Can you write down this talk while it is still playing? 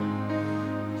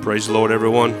Praise the Lord,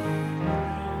 everyone.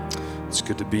 It's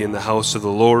good to be in the house of the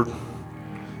Lord.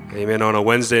 Amen. On a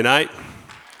Wednesday night.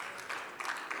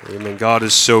 Amen. God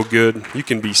is so good. You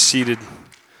can be seated.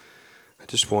 I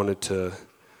just wanted to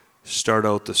start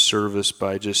out the service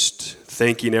by just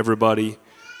thanking everybody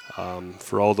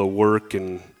for all the work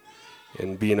and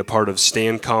being a part of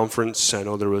Stand Conference. I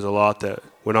know there was a lot that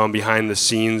went on behind the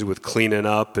scenes with cleaning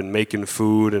up and making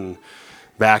food and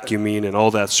vacuuming and all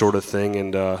that sort of thing.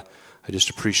 And I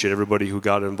just appreciate everybody who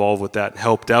got involved with that and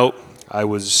helped out. I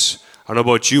don't know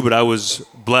about you, but I was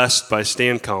blessed by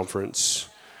Stand Conference.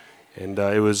 And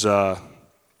it was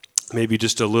maybe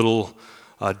just a little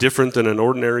different than an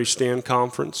ordinary Stand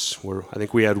Conference, where I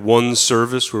think we had one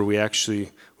service where we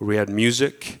had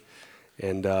music.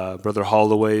 And Brother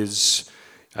Holloway's,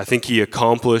 I think he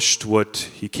accomplished what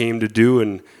he came to do,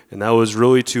 and that was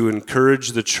really to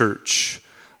encourage the church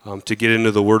to get into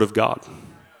the Word of God.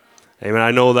 Amen.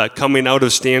 I know that coming out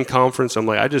of Stand Conference, I'm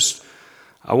like,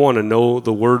 I want to know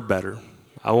the Word better.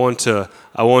 I want to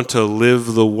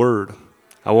live the Word.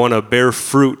 I want to bear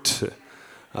fruit.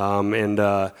 So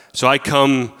I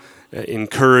come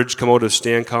out of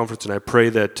Stand Conference, and I pray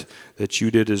that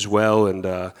you did as well. And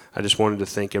I just wanted to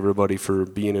thank everybody for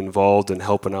being involved and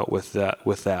helping out with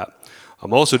that.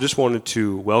 Also just wanted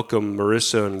to welcome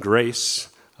Marissa and Grace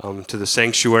to the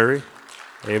sanctuary.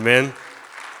 Amen.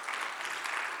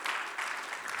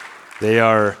 They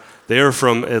are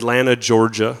from Atlanta,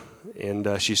 Georgia,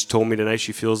 and she's told me tonight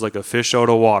she feels like a fish out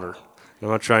of water. I'm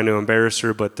not trying to embarrass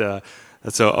her, but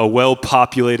that's a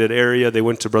well-populated area. They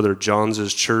went to Brother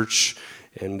John's church,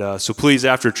 and so please,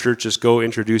 after church, just go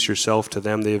introduce yourself to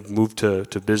them. They've moved to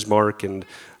Bismarck, and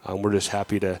we're just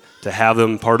happy to have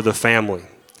them part of the family.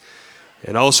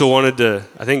 And I also I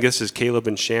think this is Caleb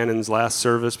and Shannon's last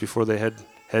service before they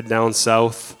head down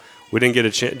south. We didn't get a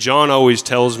chance. John always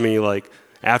tells me, like,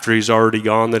 after he's already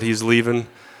gone that he's leaving,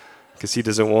 because he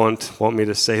doesn't want me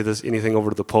to say anything over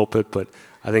to the pulpit, but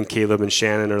I think Caleb and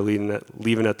Shannon are leaving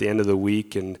at the end of the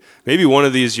week, and maybe one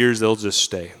of these years they'll just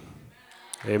stay.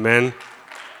 Amen.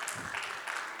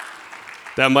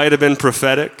 That might have been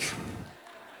prophetic.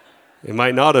 It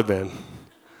might not have been.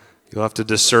 You'll have to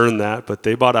discern that, but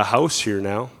they bought a house here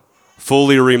now,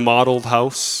 fully remodeled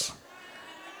house.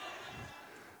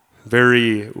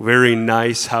 Very, very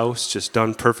nice house, just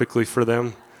done perfectly for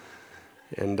them.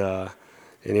 And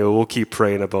we'll keep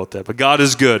praying about that. But God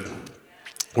is good.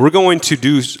 We're going to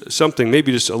do something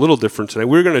maybe just a little different tonight.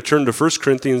 We're going to turn to 1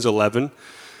 Corinthians 11,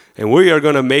 and we are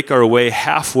going to make our way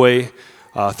halfway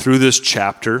through this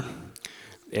chapter.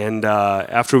 And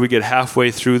after we get halfway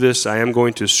through this, I am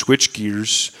going to switch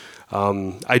gears.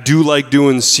 I do like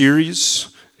doing series.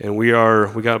 And we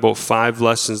got about 5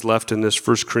 lessons left in this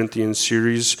 1 Corinthians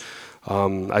series.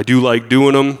 I do like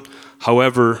doing them.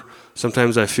 However,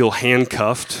 sometimes I feel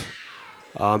handcuffed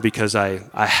because I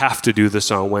have to do this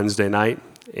on Wednesday night.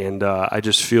 And I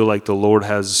just feel like the Lord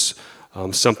has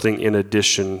something in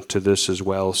addition to this as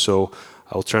well. So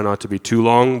I'll try not to be too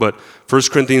long. But 1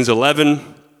 Corinthians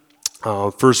 11,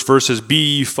 first verse says,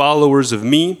 "Be ye followers of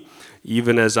me,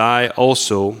 even as I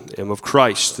also am of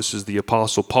Christ." This is the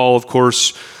Apostle Paul, of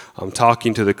course. I'm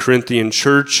talking to the Corinthian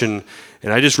church, and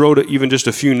I just wrote even just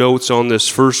a few notes on this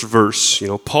first verse. You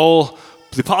know,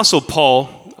 the Apostle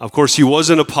Paul, of course, he was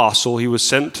an apostle. He was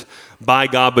sent by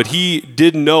God, but he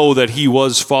did know that he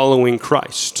was following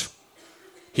Christ.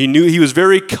 He was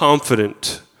very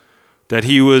confident that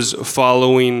he was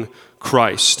following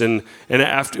Christ. And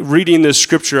after reading this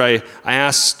scripture,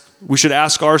 we should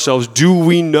ask ourselves, do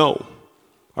we know?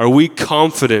 Are we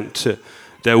confident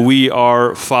that we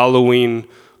are following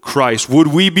Christ? Would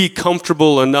we be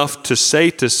comfortable enough to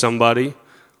say to somebody,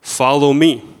 "Follow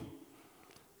me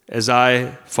as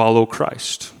I follow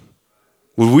Christ"?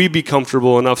 Would we be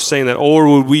comfortable enough saying that? Or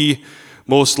would we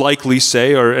most likely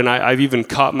say, and I've even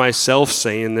caught myself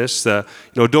saying this, that,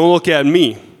 don't look at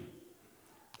me.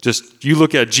 Just, you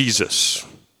look at Jesus.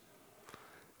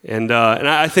 And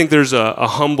I think there's a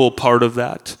humble part of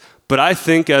that. But I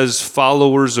think as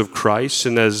followers of Christ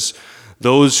and as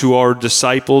those who are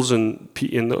disciples, and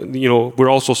we're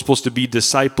also supposed to be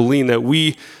discipling, that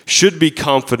we should be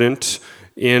confident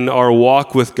in our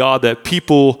walk with God, that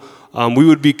people, we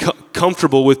would be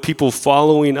comfortable with people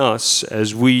following us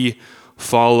as we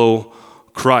follow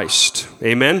Christ.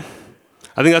 Amen?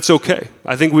 I think that's okay.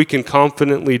 I think we can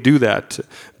confidently do that,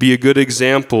 be a good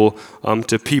example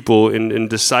to people in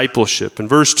discipleship. And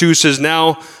verse 2 says,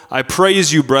 "Now I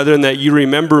praise you, brethren, that you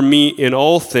remember me in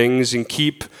all things and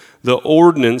keep the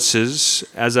ordinances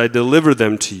as I deliver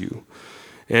them to you."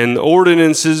 And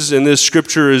ordinances in this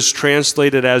scripture is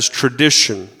translated as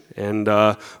tradition. And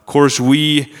of course,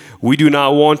 we do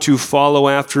not want to follow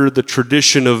after the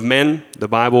tradition of men. The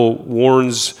Bible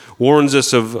warns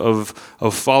us of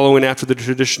following after the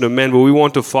tradition of men, but we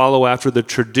want to follow after the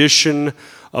tradition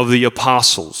of the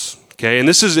apostles. Okay, and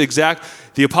this is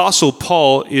the Apostle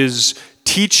Paul is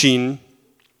teaching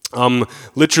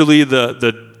literally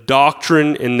the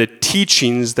doctrine and the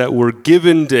teachings that were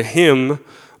given to him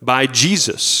by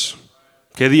Jesus.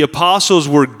 Okay, the apostles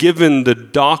were given the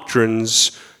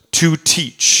doctrines to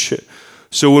teach.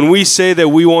 So when we say that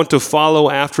we want to follow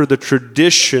after the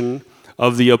tradition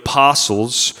of the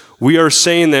apostles, we are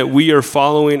saying that we are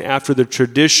following after the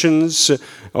traditions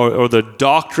or the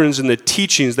doctrines and the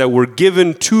teachings that were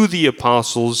given to the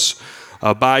apostles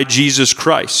by Jesus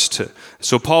Christ.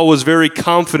 So Paul was very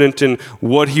confident in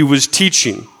what he was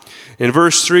teaching. In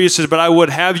verse 3 it says, "But I would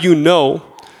have you know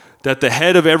that the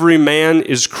head of every man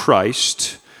is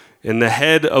Christ, and the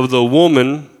head of the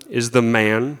woman is the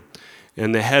man,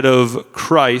 and the head of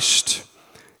Christ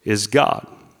is God."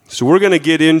 So we're going to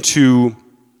get into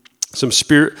some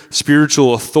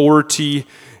spiritual authority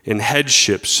and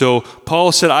headship. So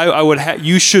Paul said,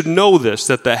 you should know this,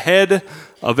 that the head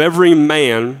of every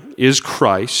man is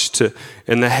Christ,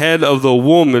 and the head of the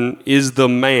woman is the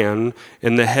man,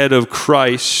 and the head of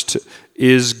Christ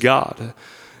is God.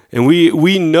 And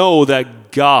we know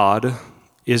that God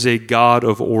is a God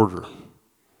of order.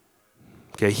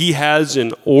 Okay, he has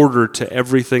an order to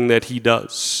everything that he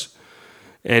does.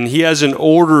 And he has an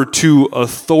order to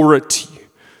authority.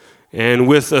 And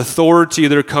with authority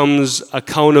there comes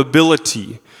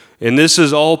accountability. And this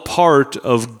is all part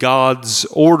of God's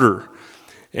order.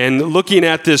 And looking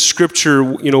at this scripture,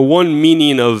 one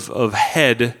meaning of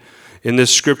head in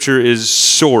this scripture is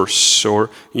source.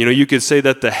 Or, you could say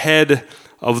that the head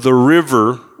of the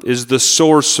river is the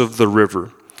source of the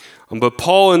river. But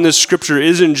Paul in this scripture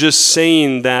isn't just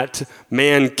saying that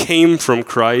man came from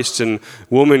Christ and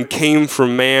woman came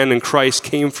from man and Christ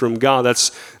came from God.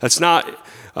 That's not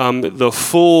the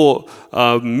full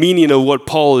meaning of what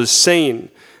Paul is saying.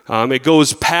 It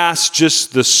goes past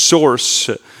just the source,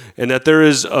 and that there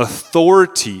is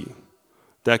authority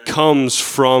that comes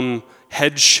from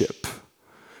headship.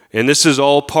 And this is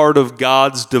all part of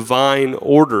God's divine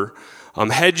order.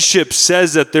 Headship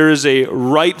says that there is a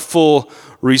rightful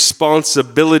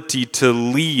responsibility to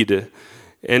lead.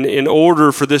 And in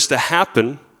order for this to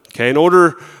happen, in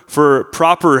order for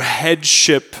proper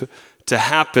headship to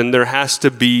happen, there has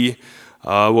to be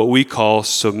what we call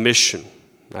submission.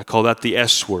 I call that the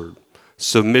S word,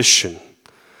 submission.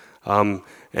 And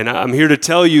I'm here to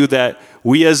tell you that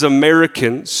we as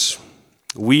Americans,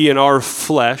 we in our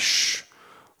flesh,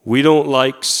 we don't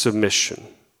like submission.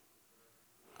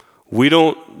 We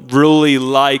don't really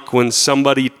like when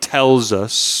somebody tells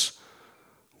us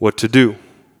what to do.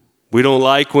 We don't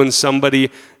like when somebody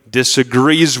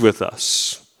disagrees with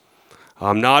us.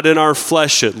 Not in our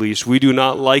flesh, at least. We do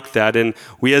not like that. And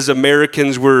we as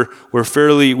Americans, we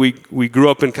grew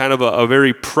up in kind of a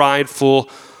very prideful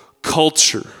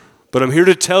culture. But I'm here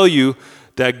to tell you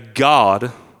that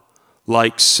God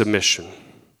likes submission.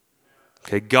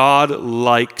 Okay, God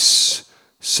likes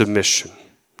submission.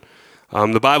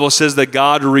 The Bible says that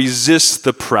God resists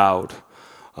the proud,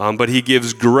 but he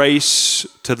gives grace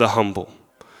to the humble.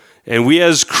 And we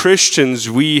as Christians,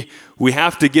 we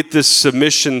have to get this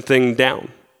submission thing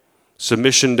down.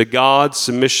 Submission to God,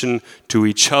 submission to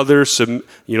each other,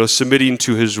 submitting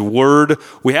to his word.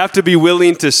 We have to be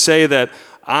willing to say that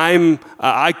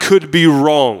I could be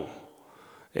wrong.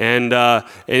 And I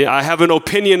have an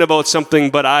opinion about something,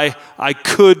 but I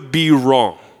could be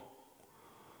wrong.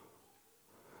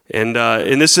 And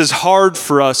this is hard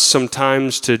for us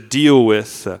sometimes to deal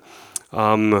with,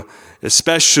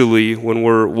 especially when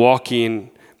we're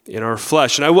walking in our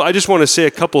flesh. And I just want to say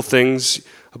a couple things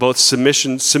about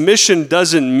submission. Submission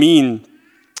doesn't mean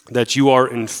that you are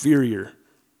inferior.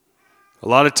 A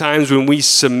lot of times when we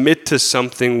submit to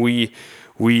something, we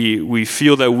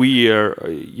feel that we are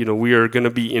going to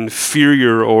be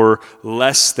inferior or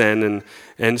less than,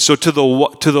 and so to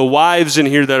the wives in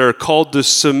here that are called to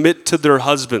submit to their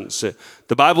husbands,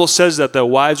 the Bible says that the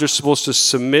wives are supposed to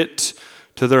submit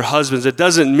to their husbands. It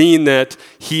doesn't mean that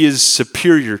he is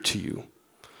superior to you.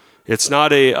 It's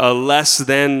not a less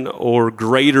than or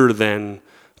greater than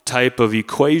type of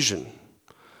equation,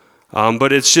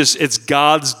 but it's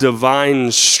God's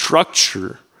divine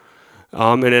structure.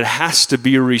 And it has to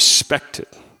be respected.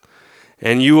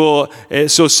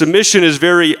 So submission is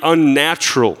very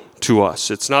unnatural to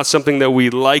us. It's not something that we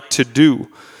like to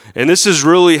do. And this is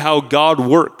really how God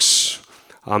works.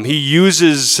 He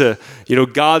uses,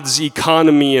 God's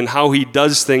economy and how he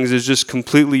does things is just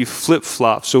completely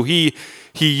flip-flop. So he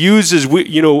He uses,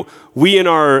 we in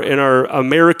our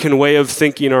American way of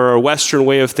thinking or our Western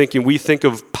way of thinking, we think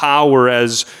of power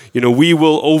as, we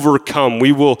will overcome.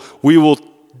 We will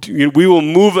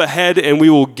move ahead and we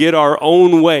will get our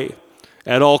own way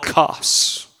at all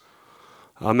costs.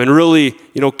 And really,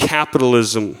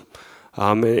 capitalism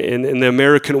in the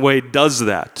American way does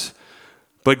that.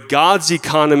 But God's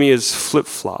economy is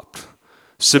flip-flopped.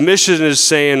 Submission is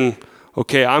saying,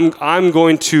 okay, I'm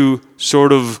going to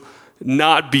sort of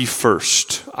not be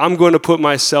first. I'm going to put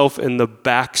myself in the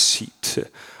back seat.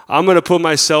 I'm going to put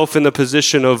myself in the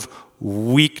position of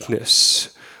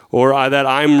weakness, or that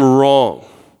I'm wrong,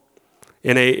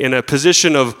 in a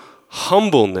position of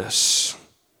humbleness.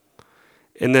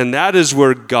 And then that is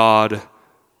where God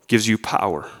gives you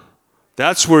power.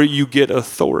 That's where you get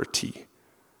authority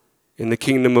in the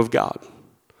kingdom of God.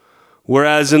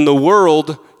 Whereas in the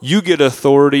world, you get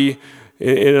authority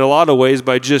in a lot of ways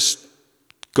by just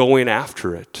going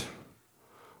after it.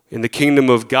 In the kingdom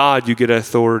of God, you get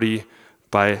authority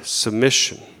by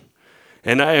submission.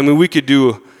 And I mean, we could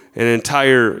do an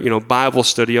entire, Bible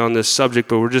study on this subject,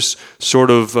 but we're just sort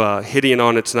of hitting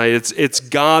on it tonight. It's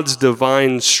God's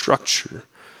divine structure,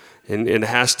 and it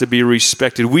has to be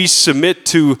respected. We submit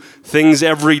to things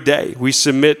every day. We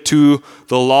submit to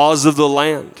the laws of the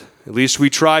land. At least we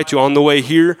try to. On the way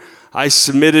here, I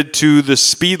submitted to the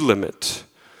speed limit.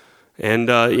 And,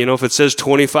 if it says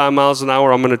 25 miles an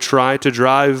hour, I'm going to try to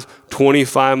drive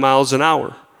 25 miles an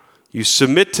hour. You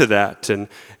submit to that.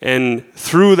 And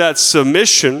through that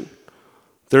submission,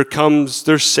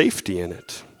 there's safety in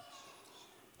it.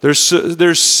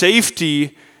 There's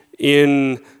safety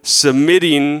in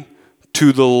submitting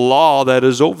to the law that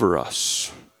is over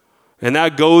us. And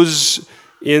that goes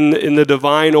in the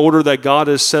divine order that God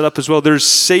has set up as well. There's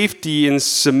safety in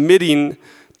submitting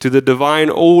to the divine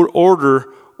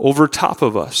order over top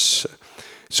of us.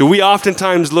 So we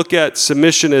oftentimes look at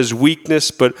submission as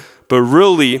weakness, but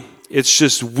really it's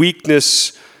just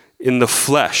weakness in the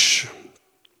flesh.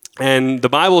 And the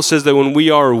Bible says that when we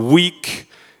are weak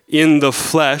in the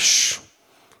flesh,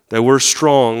 that we're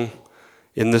strong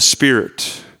in the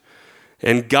spirit.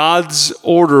 And God's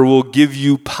order will give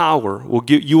you power.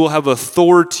 You will have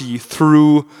authority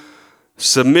through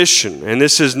submission. And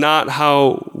this is not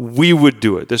how we would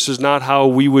do it. This is not how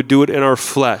we would do it in our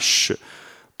flesh.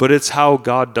 But it's how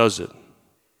God does it.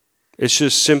 It's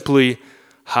just simply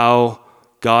how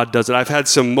God does it. I've had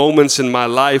some moments in my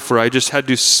life where I just had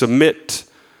to submit.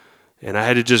 And I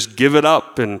had to just give it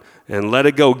up and let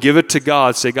it go. Give it to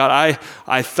God. Say, God,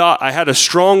 I thought I had a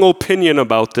strong opinion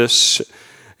about this.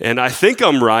 And I think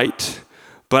I'm right,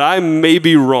 but I may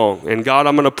be wrong. And God,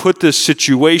 I'm going to put this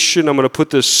situation, I'm going to put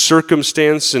this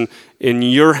circumstance in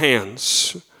your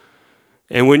hands.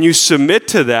 And when you submit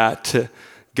to that,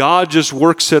 God just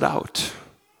works it out.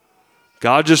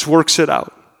 God just works it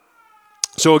out.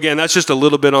 So again, that's just a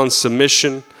little bit on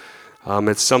submission.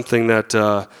 It's something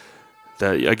that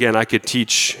again, I could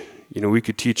teach, we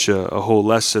could teach a whole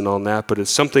lesson on that, but it's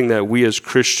something that we as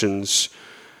Christians,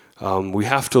 we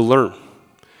have to learn.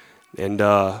 And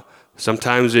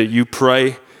sometimes you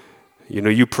pray,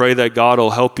 you pray that God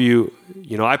will help you.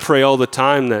 I pray all the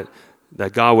time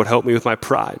that God would help me with my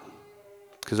pride.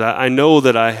 Because I know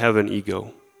that I have an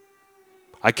ego.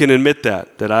 I can admit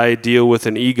that I deal with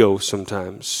an ego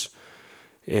sometimes.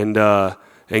 And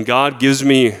God gives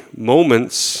me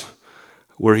moments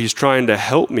where he's trying to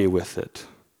help me with it.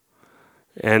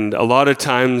 And a lot of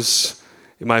times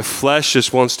my flesh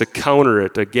just wants to counter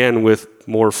it again with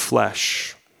more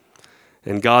flesh.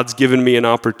 And God's given me an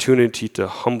opportunity to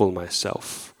humble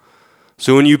myself.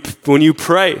 So when you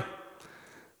pray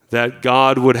that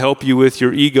God would help you with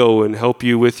your ego and help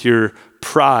you with your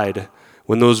pride,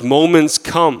 when those moments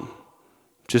come,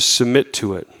 just submit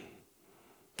to it.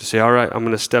 Just say, all right, I'm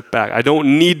going to step back. I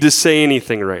don't need to say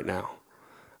anything right now.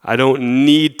 I don't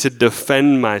need to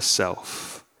defend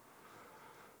myself.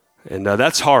 And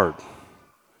that's hard.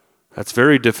 That's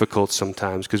very difficult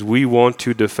sometimes because we want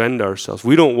to defend ourselves.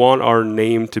 We don't want our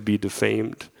name to be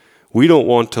defamed. We don't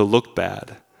want to look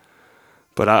bad.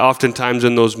 But oftentimes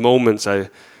in those moments,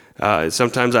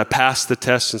 sometimes I pass the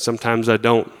test and sometimes I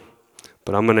don't.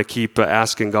 But I'm going to keep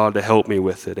asking God to help me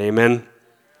with it. Amen?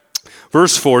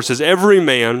 Verse 4 says, every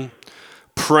man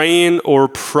praying or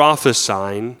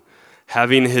prophesying,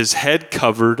 having his head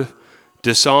covered,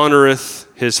 dishonoreth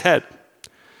his head.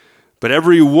 But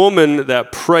every woman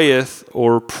that prayeth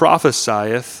or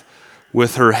prophesieth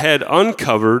with her head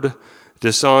uncovered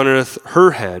dishonoreth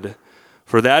her head,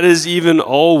 for that is even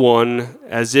all one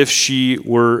as if she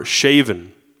were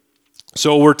shaven.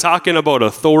 So we're talking about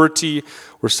authority,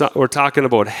 we're talking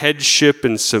about headship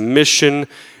and submission,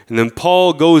 And then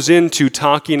Paul goes into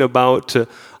talking about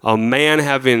a man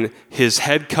having his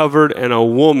head covered and a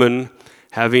woman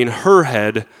having her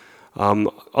head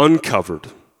uncovered.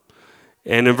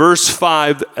 And in verse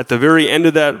 5, at the very end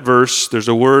of that verse, there's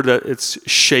a word that it's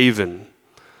shaven.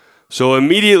 So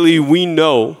immediately we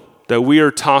know that we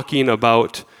are talking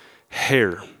about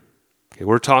hair. Okay,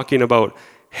 we're talking about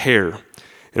hair.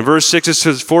 In verse 6 it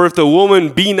says, "For if the woman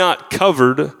be not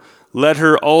covered, let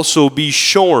her also be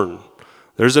shorn."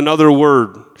 There's another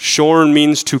word. Shorn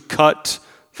means to cut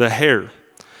the hair. It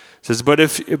says, but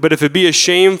if it be a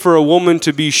shame for a woman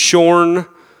to be shorn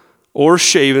or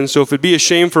shaven, so if it be a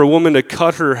shame for a woman to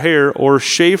cut her hair or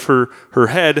shave her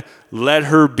head, let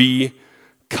her be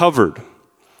covered.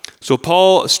 So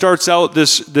Paul starts out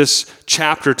this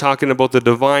chapter talking about the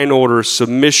divine order,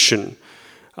 submission,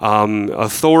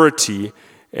 authority,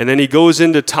 and then he goes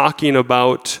into talking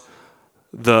about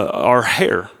our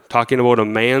hair, talking about a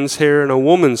man's hair and a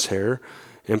woman's hair,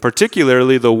 and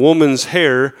particularly the woman's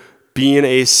hair being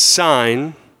a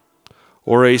sign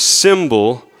or a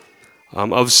symbol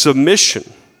of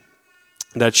submission,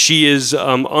 that she is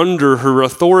under her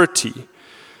authority.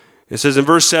 It says in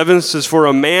verse 7, it says, "For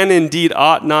a man indeed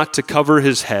ought not to cover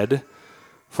his head,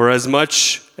 for as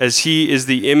much as he is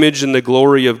the image and the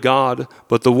glory of God,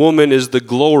 but the woman is the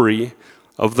glory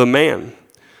of the man.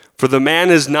 For the man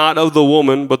is not of the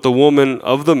woman, but the woman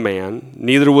of the man.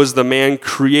 Neither was the man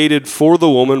created for the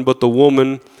woman, but the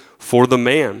woman for the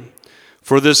man.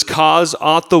 For this cause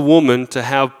ought the woman to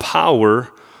have power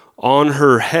on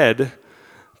her head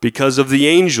because of the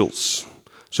angels."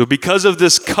 So because of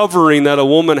this covering that a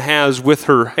woman has with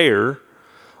her hair,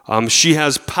 she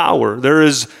has power. There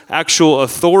is actual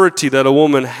authority that a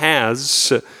woman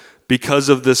has because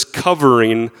of this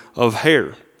covering of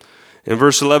hair. In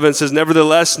verse 11 it says,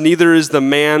 "Nevertheless, neither is the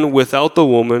man without the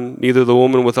woman, neither the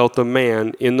woman without the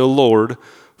man in the Lord.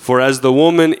 For as the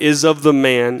woman is of the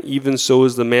man, even so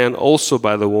is the man also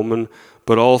by the woman,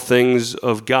 but all things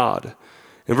of God."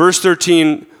 In verse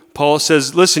 13, Paul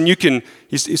says, listen,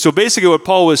 so basically what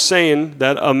Paul was saying,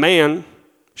 that a man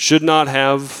should not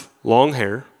have long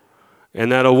hair,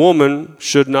 and that a woman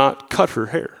should not cut her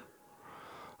hair.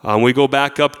 We go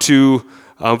back up to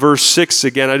verse 6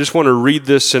 again. I just want to read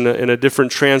this in a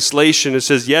different translation. It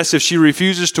says, "Yes, if she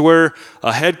refuses to wear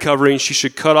a head covering, she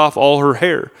should cut off all her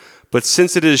hair. But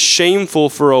since it is shameful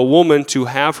for a woman to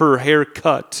have her hair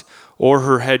cut or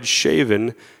her head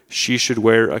shaven, she should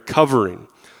wear a covering."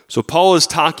 So Paul is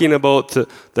talking about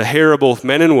the hair of both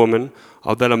men and women,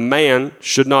 that a man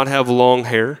should not have long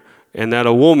hair, and that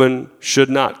a woman should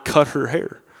not cut her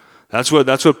hair. That's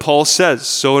what Paul says.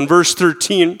 So in verse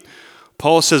 13,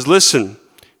 Paul says, listen,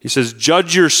 he says,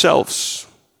 "Judge yourselves."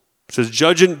 He says,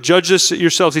 judge this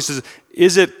yourselves. He says,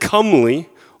 "Is it comely,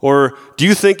 or do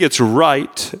you think it's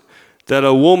right that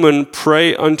a woman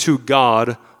pray unto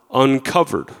God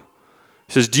uncovered?"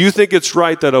 He says, "Do you think it's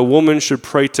right that a woman should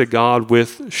pray to God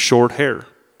with short hair?"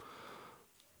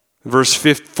 Verse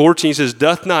 14 says,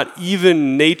 "Doth not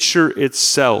even nature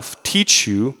itself teach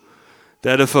you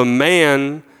that if a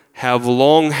man have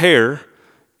long hair,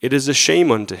 it is a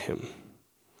shame unto him?"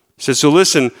 He says, so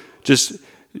listen, just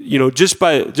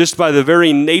by the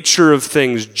very nature of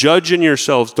things, judge in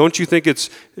yourselves. Don't you think it's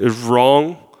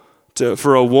wrong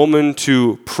for a woman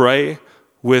to pray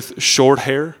with short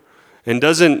hair? And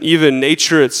doesn't even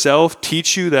nature itself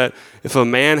teach you that if a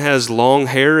man has long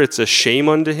hair, it's a shame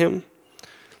unto him?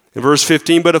 In verse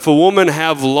 15, "But if a woman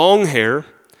have long hair,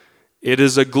 it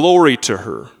is a glory to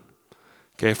her.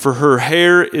 Okay, for her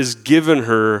hair is given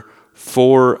her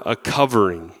for a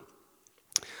covering.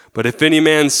 But if any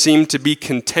man seem to be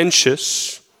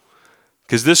contentious,"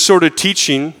 because this sort of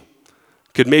teaching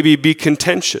could maybe be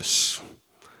contentious.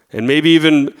 And maybe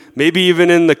even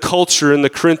in the culture, in the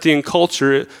Corinthian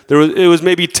culture, it was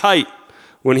maybe tight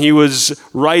when he was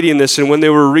writing this and when they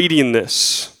were reading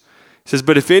this. He says,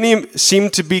 "But if any seem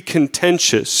to be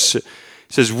contentious," he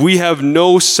says, "we have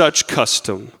no such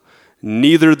custom,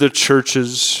 neither the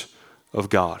churches of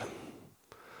God."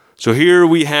 So here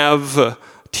we have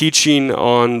teaching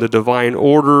on the divine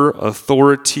order,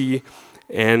 authority,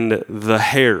 and the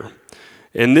hair.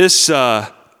 And this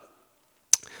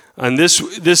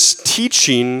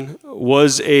teaching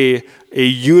was a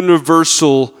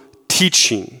universal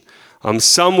teaching.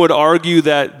 Some would argue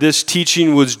that this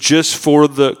teaching was just for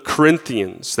the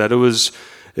Corinthians, that it was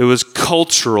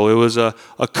cultural. It was a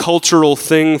cultural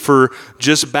thing for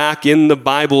just back in the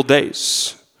Bible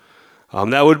days.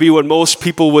 That would be what most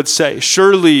people would say.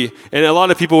 Surely, and a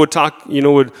lot of people would talk,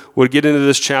 would get into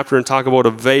this chapter and talk about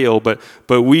a veil, but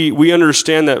we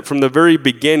understand that from the very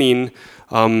beginning,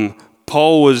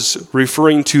 Paul was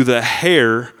referring to the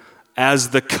hair as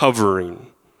the covering,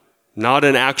 not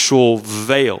an actual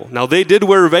veil. Now, they did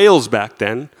wear veils back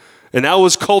then, and that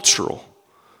was cultural.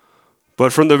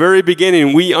 But from the very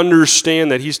beginning, we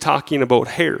understand that he's talking about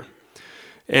hair.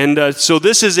 And so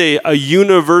this is a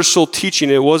universal teaching.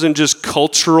 It wasn't just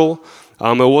cultural.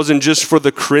 It wasn't just for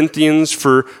the Corinthians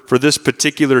for this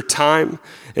particular time.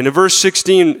 And in verse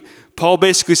 16, Paul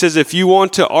basically says, if you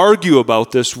want to argue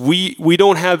about this, we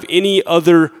don't have any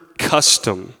other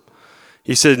custom.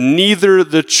 He said, neither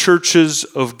the churches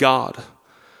of God.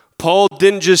 Paul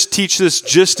didn't just teach this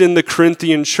just in the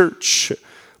Corinthian church,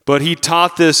 but he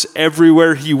taught this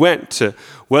everywhere he went.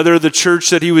 Whether the church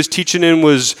that he was teaching in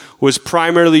was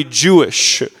primarily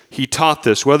Jewish, he taught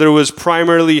this. Whether it was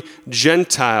primarily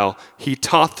Gentile, he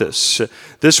taught this.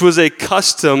 This was a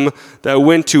custom that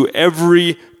went to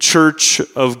every church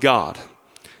of God.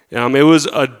 It was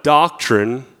a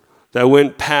doctrine that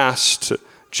went past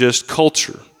just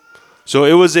culture. So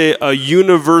it was a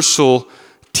universal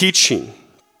teaching.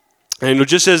 And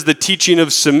just as the teaching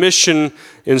of submission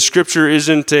in Scripture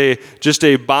isn't just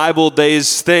a Bible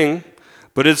days thing,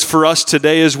 but it's for us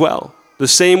today as well. The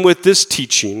same with this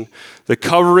teaching. The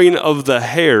covering of the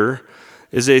hair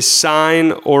is a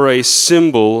sign or a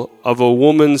symbol of a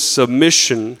woman's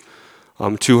submission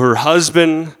to her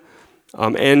husband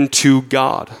and to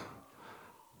God.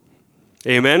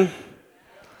 Amen?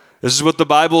 This is what the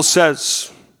Bible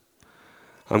says.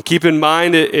 Keep in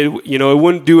mind, it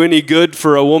wouldn't do any good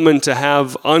for a woman to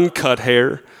have uncut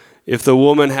hair if the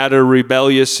woman had a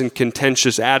rebellious and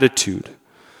contentious attitude.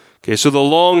 Okay, so the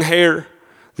long hair,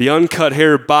 the uncut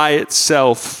hair by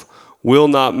itself will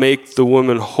not make the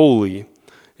woman holy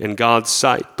in God's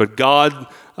sight. But God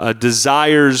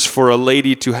desires for a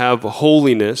lady to have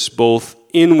holiness both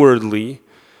inwardly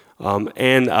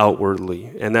and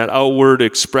outwardly. And that outward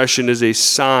expression is a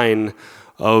sign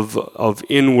of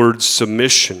inward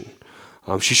submission.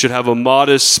 She should have a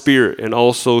modest spirit and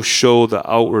also show the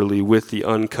outwardly with the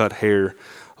uncut hair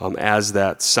as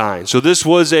that sign. So this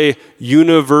was a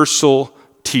universal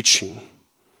teaching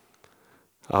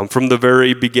from the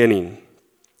very beginning.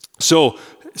 So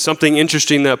something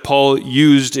interesting that Paul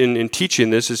used in teaching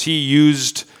this is he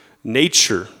used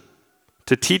nature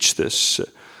to teach this.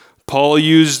 Paul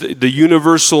used the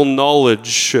universal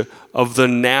knowledge of the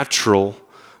natural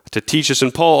to teach us.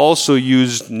 And Paul also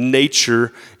used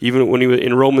nature, even when he was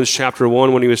in Romans chapter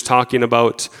 1, when he was talking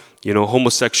about,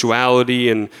 homosexuality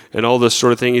and all this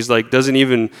sort of thing. He's like, doesn't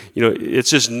even, it's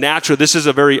just natural. This is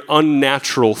a very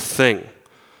unnatural thing.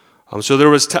 So there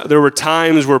were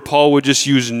times where Paul would just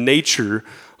use nature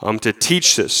to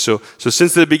teach this. So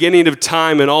since the beginning of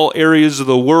time in all areas of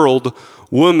the world,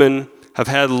 women have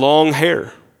had long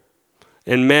hair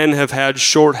and men have had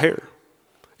short hair.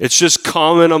 It's just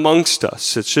common amongst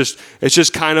us. It's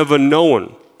just kind of a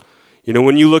known.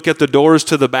 When you look at the doors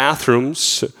to the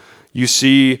bathrooms, you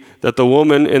see that the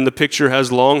woman in the picture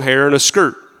has long hair and a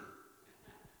skirt.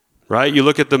 Right? You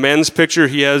look at the men's picture,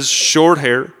 he has short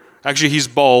hair. Actually, he's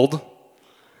bald,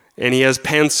 and he has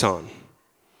pants on.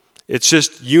 It's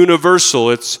just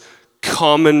universal. It's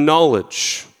common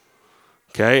knowledge.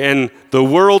 Okay? And the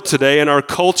world today and our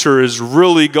culture is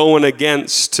really going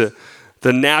against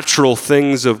the natural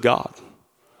things of God.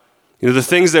 The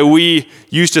things that we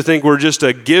used to think were just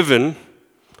a given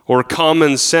or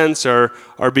common sense are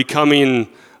becoming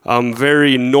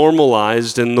very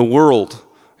normalized in the world.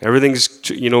 Everything's,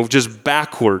 just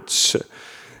backwards.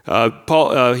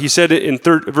 Paul, he said it in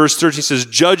verse 13, he says,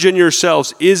 judge in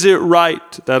yourselves, is it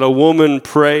right that a woman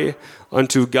pray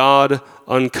unto God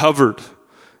uncovered?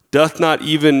 Doth not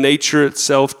even nature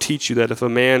itself teach you that if a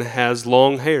man has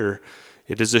long hair,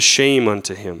 it is a shame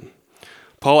unto him?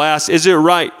 Paul asks, is it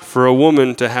right for a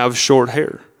woman to have short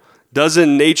hair?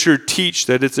 Doesn't nature teach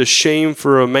that it's a shame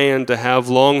for a man to have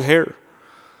long hair?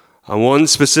 One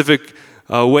specific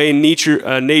way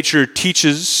nature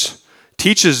teaches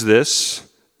this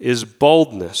is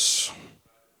baldness.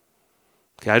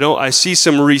 Okay, I see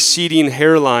some receding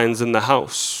hairlines in the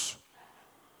house,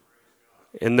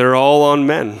 and they're all on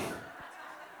men.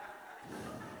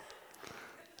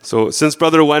 So since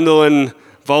Brother Wendelin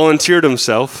volunteered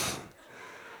himself,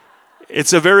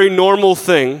 it's a very normal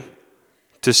thing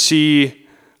to see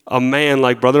a man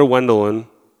like Brother Wendelin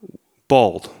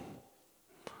bald.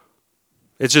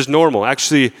 It's just normal.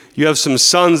 Actually, you have some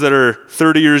sons that are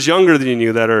 30 years younger than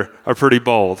you that are pretty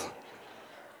bald.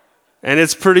 And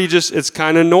it's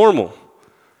kind of normal.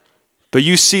 But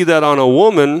you see that on a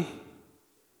woman,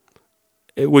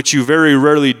 which you very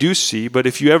rarely do see, but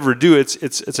if you ever do,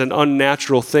 it's an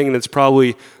unnatural thing, and it's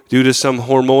probably due to some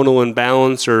hormonal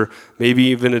imbalance or maybe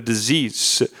even a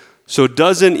disease. So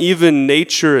doesn't even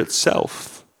nature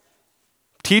itself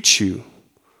teach you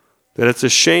that it's a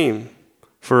shame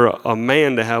for a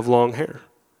man to have long hair.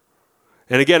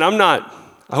 And again,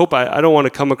 I don't want to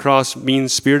come across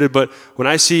mean-spirited, but when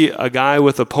I see a guy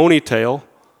with a ponytail,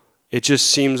 it just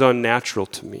seems unnatural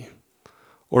to me.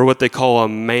 Or what they call a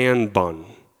man bun.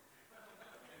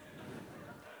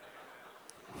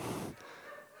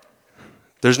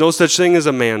 There's no such thing as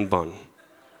a man bun.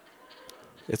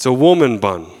 It's a woman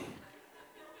bun.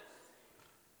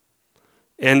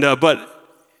 And but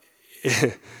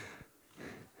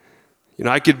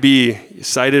I could be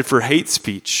cited for hate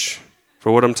speech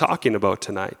for what I'm talking about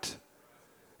tonight.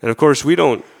 And of course, we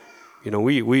don't.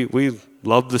 We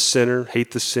love the sinner,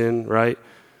 hate the sin, right?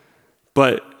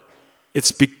 But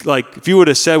it's like if you would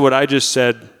have said what I just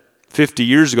said 50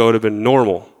 years ago, it would have been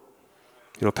normal.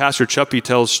 Pastor Chuppy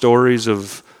tells stories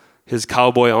of his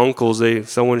cowboy uncles.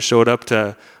 Someone showed up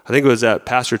to, I think it was at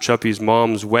Pastor Chuppy's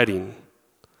mom's wedding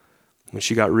when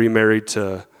she got remarried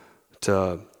to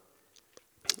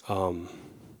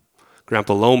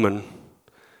Grandpa Loman.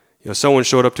 Someone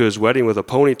showed up to his wedding with a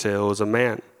ponytail. It was a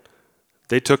man.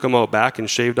 They took him out back and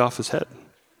shaved off his head.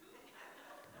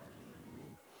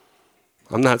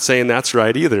 I'm not saying that's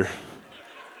right either.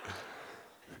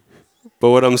 But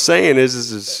what I'm saying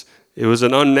is it was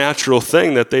an unnatural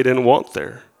thing that they didn't want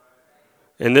there.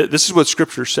 And this is what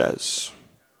Scripture says.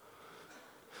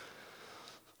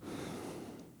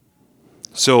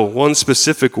 So one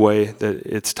specific way that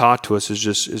it's taught to us is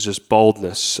just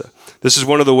baldness. This is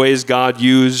one of the ways God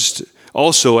used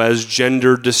also as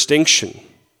gender distinction.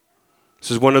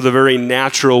 This is one of the very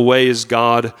natural ways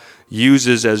God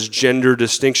uses as gender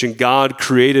distinction. God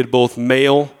created both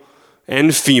male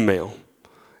and female,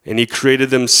 and He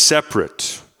created them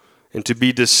separate and to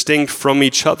be distinct from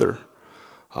each other.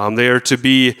 They are to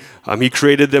be, He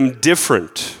created them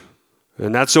different,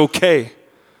 and that's okay.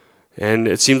 And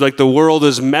it seems like the world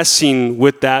is messing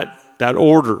with that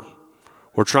order.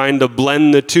 We're trying to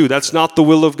blend the two. That's not the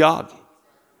will of God.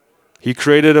 He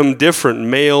created them different,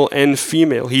 male and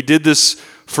female. He did this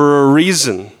for a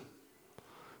reason.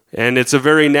 And it's a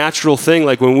very natural thing.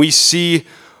 Like when we see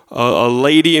a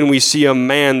lady and we see a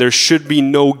man, there should be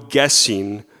no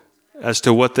guessing as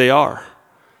to what they are.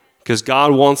 Because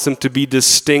God wants them to be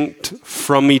distinct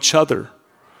from each other.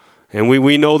 And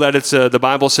we know that the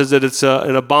Bible says that it's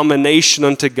an abomination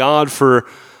unto God for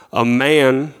a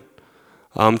man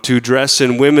to dress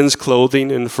in women's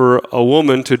clothing and for a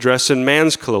woman to dress in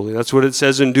man's clothing. That's what it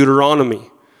says in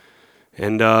Deuteronomy.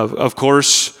 And of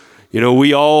course,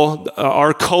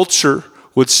 our culture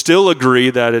would still agree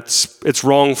that it's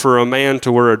wrong for a man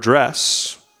to wear a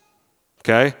dress.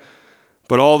 Okay?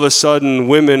 But all of a sudden,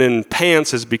 women in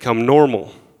pants has become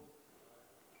normal.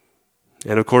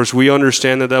 And of course, we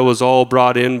understand that was all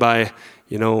brought in by,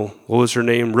 what was her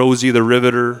name? Rosie the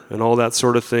Riveter and all that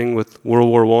sort of thing with World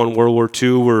War I, World War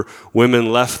II, where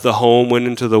women left the home, went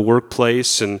into the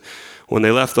workplace. And when they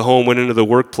left the home, went into the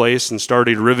workplace and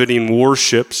started riveting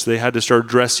warships, they had to start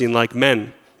dressing like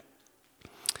men.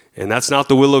 And that's not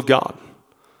the will of God.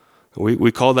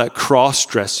 We call that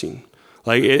cross-dressing.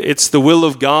 Like it's the will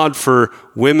of God for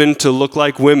women to look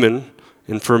like women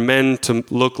and for men to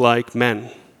look like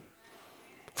men.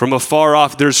 From afar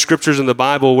off, there's scriptures in the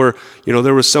Bible where,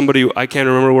 there was somebody, I can't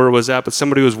remember where it was at, but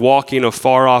somebody was walking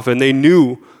afar off and they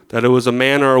knew that it was a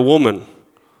man or a woman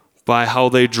by how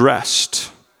they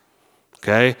dressed.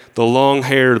 Okay? The long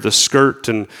hair, the skirt,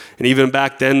 and even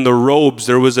back then, the robes,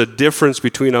 there was a difference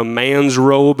between a man's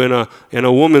robe and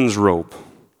a woman's robe.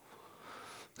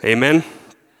 Amen?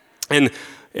 And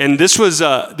this was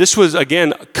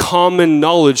again common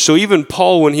knowledge. So even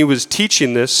Paul, when he was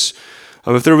teaching this,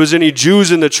 if there was any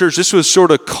Jews in the church, this was sort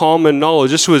of common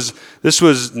knowledge. This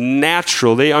was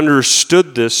natural. They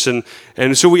understood this, and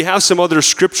so we have some other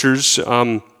scriptures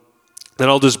that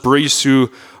I'll just breeze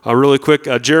through really quick.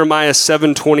 Jeremiah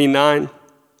 7:29.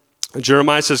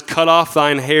 Jeremiah says, "Cut off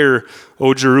thine hair,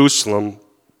 O Jerusalem,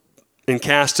 and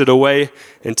cast it away,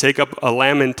 and take up a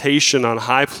lamentation on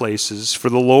high places,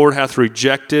 for the Lord hath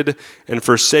rejected and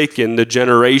forsaken the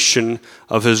generation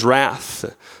of his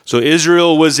wrath." So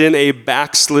Israel was in a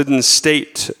backslidden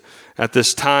state at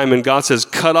this time, and God says,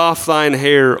 "Cut off thine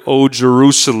hair, O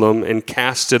Jerusalem, and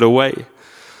cast it away."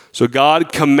 So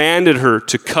God commanded her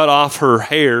to cut off her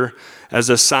hair as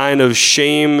a sign of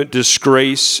shame,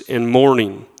 disgrace, and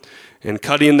mourning. And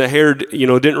cutting the hair,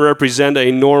 didn't represent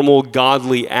a normal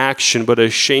godly action, but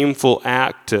a shameful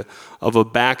act of a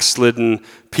backslidden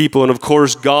people. And of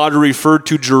course, God referred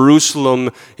to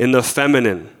Jerusalem in the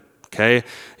feminine. Okay,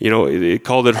 it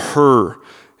called it her,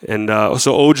 and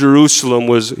so O Jerusalem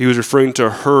he was referring to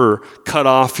her. Cut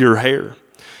off your hair.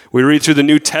 We read through the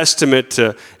New Testament,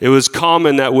 it was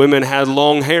common that women had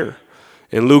long hair.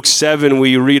 In Luke 7,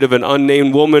 we read of an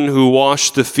unnamed woman who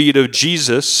washed the feet of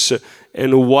Jesus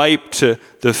and wiped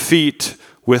the feet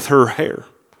with her hair.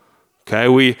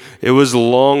 Okay, it was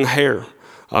long hair.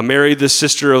 Mary, the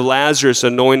sister of Lazarus,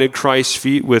 anointed Christ's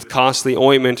feet with costly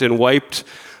ointment and wiped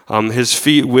his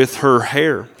feet with her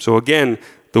hair. So again,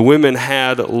 the women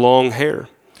had long hair.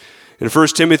 In 1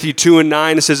 Timothy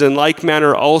 2:9, it says, in like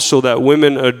manner also that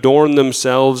women adorn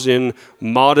themselves in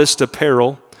modest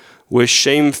apparel, with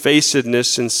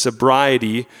shamefacedness and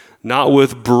sobriety, not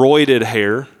with broided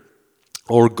hair,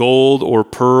 or gold, or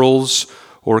pearls,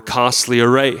 or costly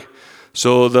array.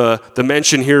 So the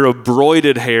mention here of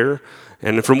broided hair,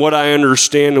 and from what I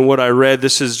understand and what I read,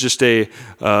 this is just a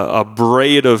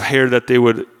braid of hair that they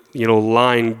would,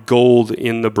 line gold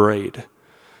in the braid.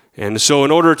 And so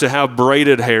in order to have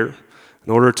braided hair,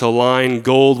 in order to line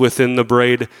gold within the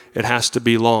braid, it has to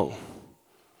be long.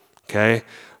 Okay?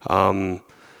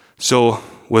 So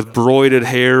with broided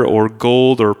hair or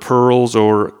gold or pearls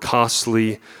or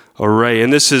costly array.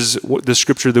 And this is the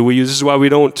scripture that we use. This is why we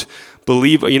don't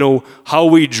believe, how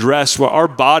we dress. Well, our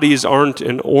bodies aren't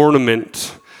an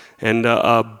ornament and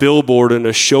a billboard and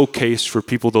a showcase for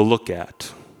people to look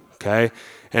at. Okay?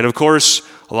 And of course,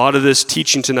 a lot of this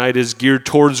teaching tonight is geared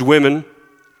towards women.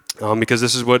 Because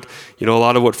this is what, a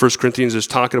lot of what 1 Corinthians is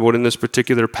talking about in this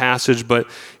particular passage. But,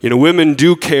 women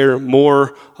do care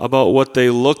more about what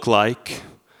they look like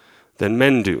than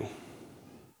men do.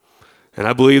 And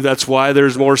I believe that's why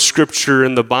there's more scripture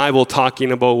in the Bible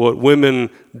talking about what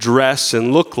women dress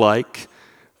and look like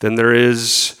than there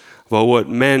is about what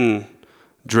men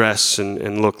dress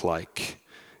and look like.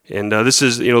 And this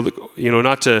is,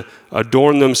 not to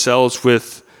adorn themselves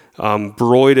with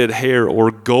broided hair or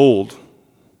gold.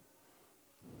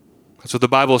 That's what the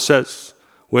Bible says.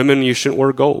 Women, you shouldn't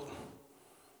wear gold.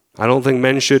 I don't think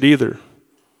men should either.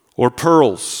 Or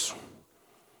pearls.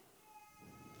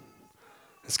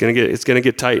 It's gonna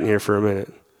get tight in here for a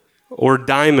minute. Or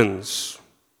diamonds.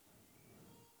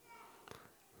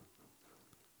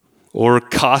 Or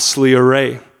costly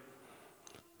array.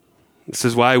 This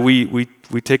is why we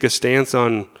take a stance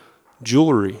on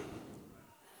jewelry.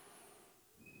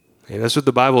 And that's what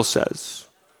the Bible says.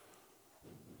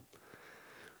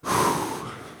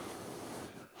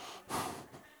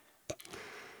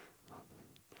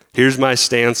 Here's my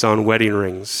stance on wedding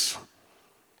rings.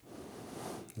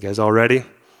 You guys all ready?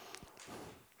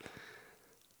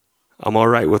 I'm all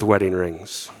right with wedding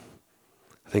rings.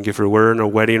 I think if you're wearing a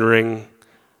wedding ring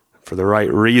for the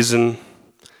right reason,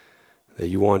 that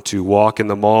you want to walk in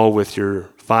the mall with your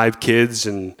 5 kids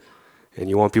and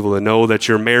you want people to know that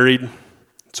you're married,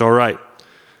 it's all right.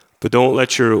 But don't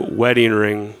let your wedding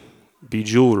ring be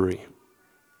jewelry.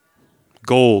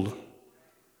 Gold,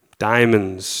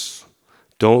 diamonds.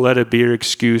 Don't let it be your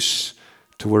excuse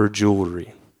to wear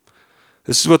jewelry.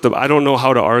 This is what I don't know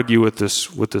how to argue with this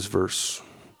verse.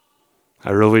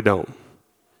 I really don't.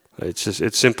 It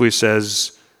simply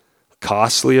says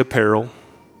costly apparel,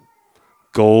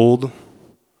 gold,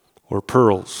 or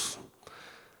pearls.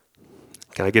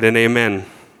 Can I get an amen?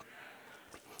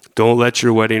 Don't let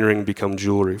your wedding ring become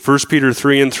jewelry. 1 Peter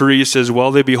 3:3 says,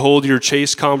 while they behold your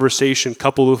chaste conversation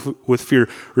coupled with fear,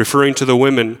 referring to the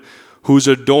women, whose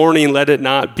adorning let it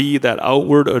not be that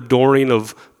outward adorning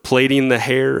of plaiting the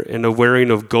hair and of wearing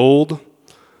of gold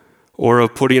or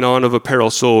of putting on of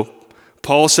apparel. So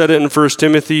Paul said it in 1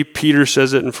 Timothy, Peter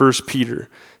says it in 1 Peter.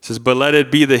 It says, but let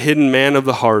it be the hidden man of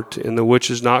the heart, in the which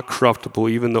is not corruptible,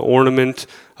 even the ornament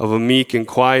of a meek and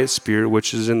quiet spirit,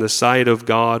 which is in the sight of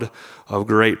God of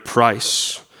great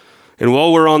price. And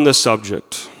while we're on this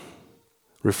subject,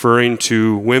 referring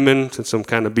to women, since I'm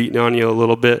kind of beating on you a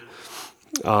little bit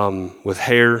with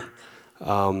hair,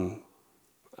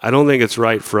 I don't think it's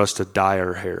right for us to dye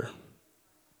our hair.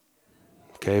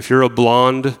 Okay, if you're a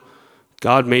blonde,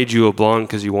 God made you a blonde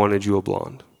because he wanted you a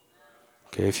blonde.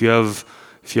 Okay, if you have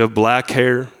black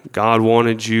hair, God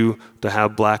wanted you to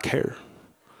have black hair.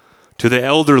 To the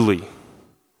elderly,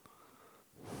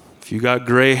 if you got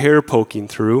gray hair poking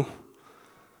through,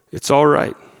 it's all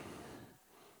right.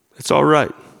 It's all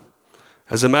right.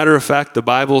 As a matter of fact, the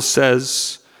Bible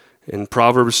says in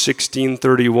Proverbs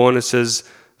 16:31, it says,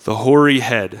 the hoary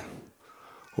head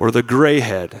or the gray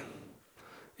head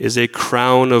is a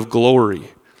crown of glory,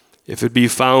 if it be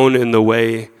found in the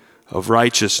way of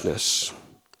righteousness.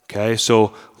 Okay,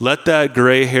 so let that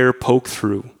gray hair poke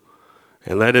through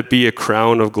and let it be a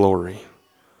crown of glory.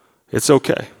 It's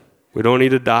okay. We don't need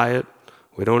to dye it.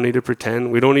 We don't need to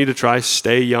pretend. We don't need to try to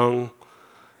stay young.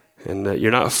 And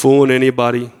you're not fooling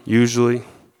anybody, usually.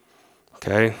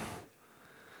 Okay?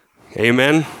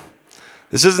 Amen?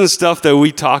 This isn't stuff that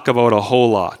we talk about a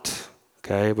whole lot,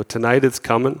 okay? But tonight it's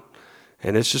coming,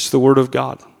 and it's just the Word of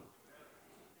God,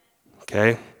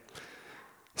 okay?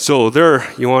 So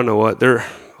you want to know what?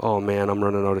 Oh man, I'm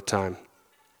running out of time.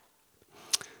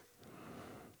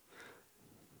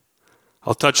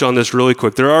 I'll touch on this really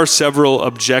quick. There are several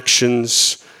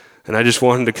objections, and I just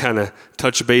wanted to kind of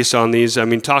touch base on these. I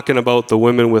mean, talking about the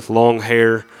women with long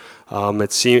hair,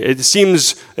 it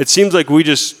seems like we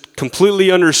just completely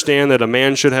understand that a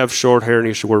man should have short hair and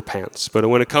he should wear pants. But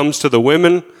when it comes to the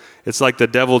women, it's like the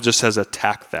devil just has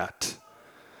attacked that.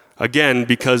 Again,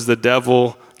 because the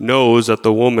devil knows that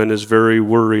the woman is very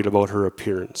worried about her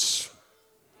appearance.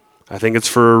 I think it's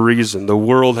for a reason. The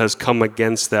world has come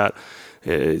against that.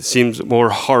 It seems more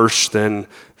harsh than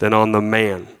on the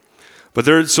man.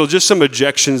 But so just some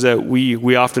objections that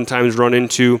we oftentimes run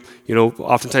into. You know,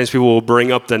 oftentimes people will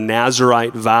bring up the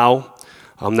Nazirite vow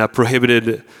that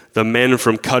prohibited the men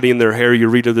from cutting their hair. You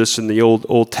read of this in the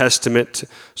Old Testament.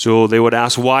 So they would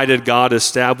ask, why did God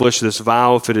establish this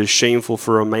vow if it is shameful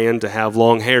for a man to have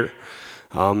long hair?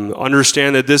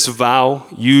 Understand that this vow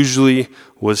usually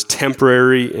was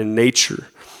temporary in nature.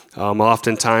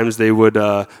 Oftentimes they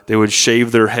would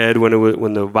shave their head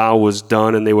when the vow was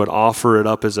done, and they would offer it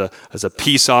up as a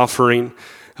peace offering.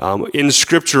 In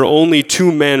Scripture, only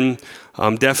 2 men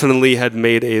definitely had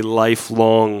made a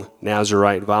lifelong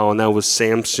Nazirite vow, and that was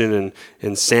Samson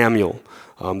and Samuel.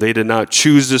 They did not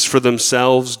choose this for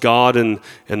themselves. God and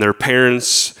their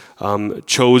parents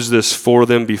chose this for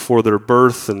them before their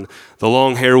birth, and the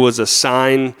long hair was a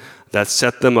sign that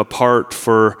set them apart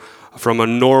from a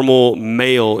normal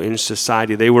male in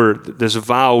society. This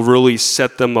vow really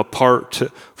set them apart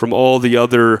from all the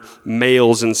other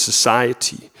males in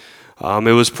society.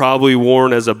 It was probably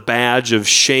worn as a badge of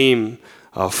shame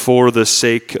for the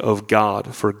sake of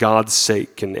God, for God's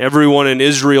sake. And everyone in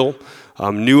Israel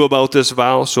knew about this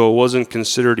vow, so it wasn't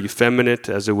considered effeminate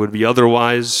as it would be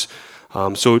otherwise.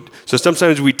 So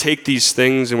sometimes we take these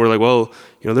things and we're like, well,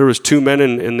 you know, there was 2 men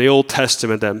in the Old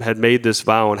Testament that had made this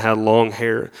vow and had long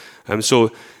hair.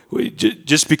 So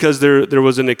just because there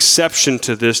was an exception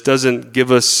to this doesn't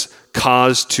give us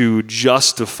cause to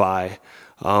justify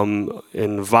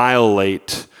and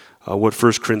violate what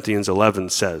 1 Corinthians 11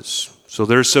 says. So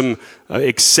there's some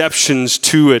exceptions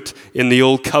to it in the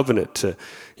Old Covenant.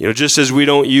 You know, just as we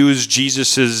don't use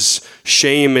Jesus's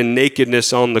shame and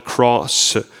nakedness on the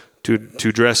cross to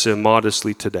dress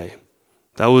immodestly today.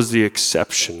 That was the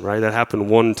exception, right? That happened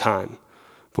one time.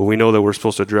 But we know that we're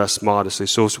supposed to dress modestly.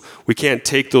 So we can't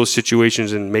take those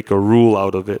situations and make a rule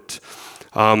out of it.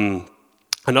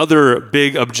 Another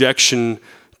big objection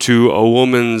to a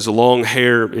woman's long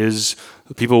hair is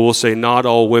people will say not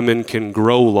all women can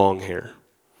grow long hair.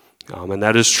 And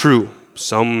that is true.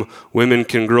 Some women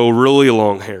can grow really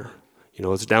long hair. You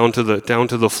know, it's down to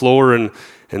the floor, and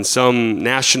some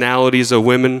nationalities of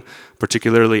women,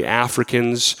 particularly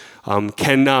Africans,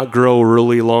 cannot grow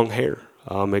really long hair.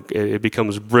 It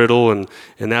becomes brittle and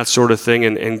that sort of thing,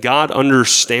 and God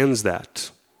understands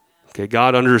that. Okay,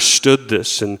 God understood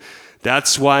this, and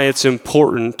that's why it's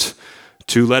important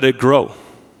to let it grow.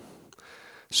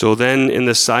 So then, in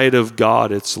the sight of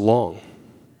God, it's long.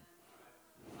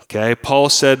 Okay, Paul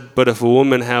said, but if a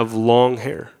woman have long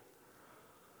hair,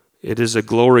 it is a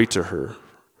glory to her.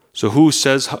 So who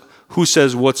says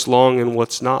what's long and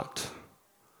what's not?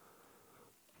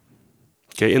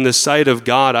 Okay, in the sight of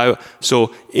God,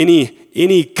 so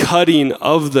any cutting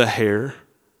of the hair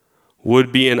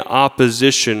would be in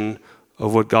opposition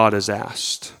of what God has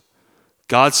asked.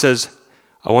 God says,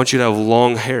 I want you to have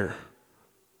long hair.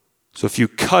 So if you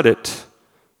cut it,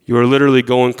 you are literally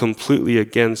going completely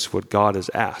against what God has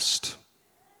asked.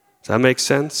 Does that make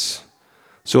sense?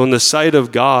 So in the sight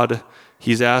of God,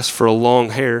 he's asked for a long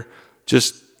hair.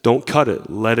 Just don't cut it.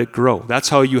 Let it grow. That's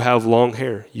how you have long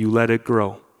hair. You let it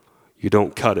grow. You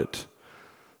don't cut it.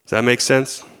 Does that make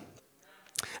sense?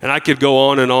 And I could go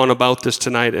on and on about this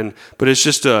tonight, but it's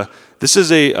just this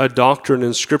is a doctrine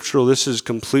in scriptural. This is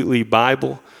completely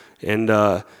Bible. And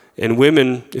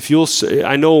women, if you'll say,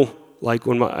 I know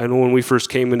when we first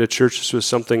came into church, this was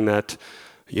something that,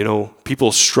 you know,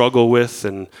 people struggle with,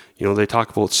 and, you know, they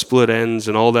talk about split ends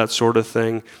and all that sort of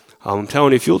thing. I'm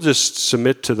telling you, if you'll just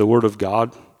submit to the Word of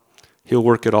God, he'll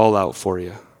work it all out for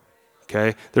you.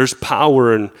 Okay? There's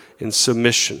power in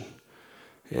submission.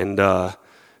 And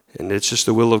it's just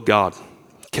the will of God.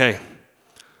 Okay.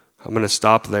 I'm going to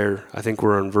stop there. I think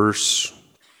we're on verse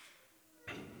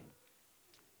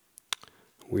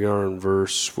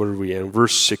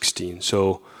 16.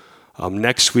 So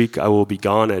next week I will be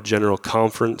gone at General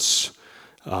Conference.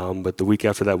 But the week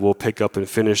after that, we'll pick up and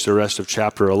finish the rest of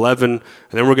chapter 11. And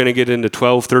then we're going to get into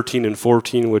 12, 13, and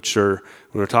 14, which are,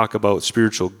 we're going to talk about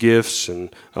spiritual gifts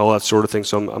and all that sort of thing.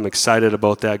 So I'm excited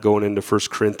about that going into 1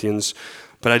 Corinthians.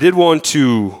 But I did want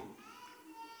to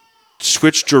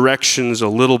switch directions a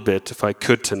little bit, if I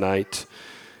could, tonight.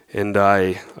 And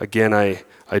I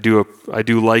do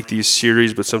like these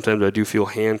series, but sometimes I do feel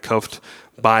handcuffed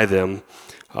by them.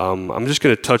 I'm just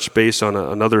going to touch base on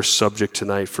another subject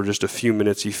tonight for just a few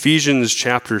minutes. Ephesians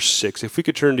chapter 6. If we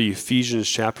could turn to Ephesians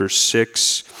chapter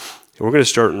 6, and we're going to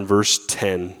start in verse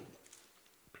 10.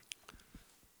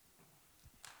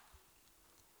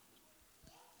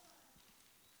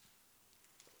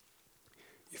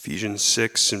 Ephesians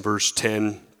 6 and verse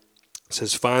 10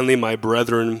 says, "Finally, my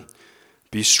brethren,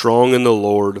 be strong in the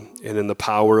Lord and in the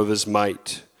power of his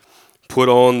might. Put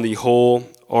on the whole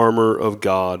armor of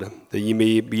God, that ye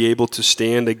may be able to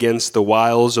stand against the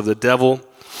wiles of the devil."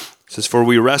 It says, "For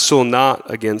we wrestle not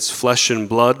against flesh and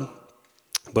blood,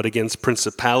 but against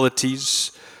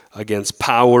principalities, against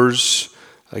powers,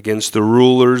 against the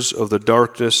rulers of the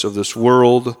darkness of this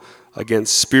world,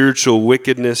 against spiritual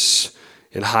wickedness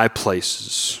in high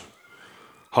places."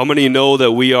 How many know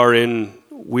that we are in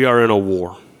a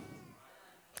war?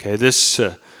 Okay,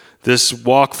 this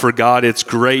walk for God, it's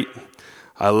great.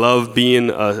 I love being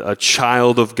a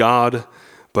child of God,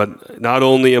 but not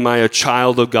only am I a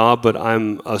child of God, but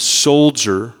I'm a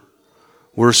soldier.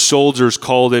 We're soldiers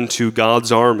called into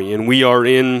God's army, and we are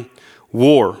in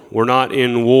war. We're not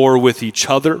in war with each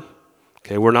other.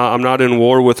 Okay, I'm not in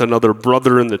war with another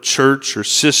brother in the church or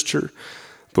sister,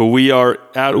 but we are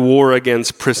at war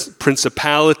against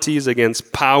principalities,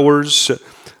 against powers,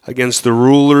 against the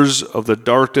rulers of the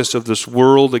darkness of this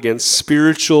world, against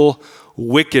spiritual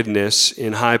wickedness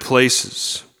in high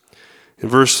places. In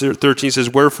verse 13 says,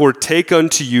 "Wherefore take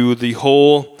unto you the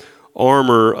whole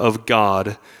armor of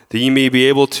God, that ye may be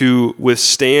able to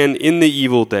withstand in the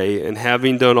evil day, and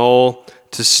having done all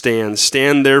to stand.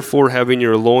 Stand therefore, having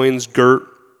your loins girt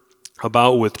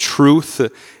about with truth,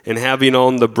 and having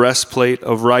on the breastplate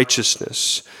of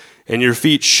righteousness, and your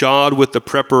feet shod with the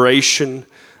preparation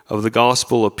of the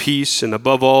gospel of peace, and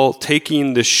above all,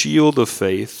 taking the shield of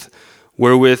faith,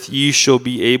 wherewith ye shall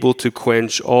be able to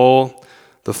quench all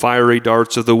the fiery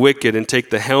darts of the wicked, and take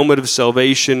the helmet of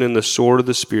salvation and the sword of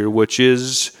the Spirit, which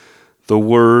is the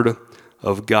word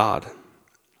of God."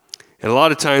 And a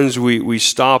lot of times we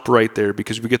stop right there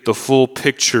because we get the full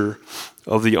picture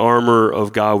of the armor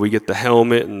of God. We get the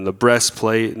helmet and the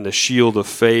breastplate and the shield of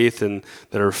faith, and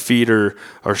that our feet are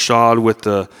shod with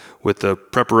the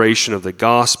preparation of the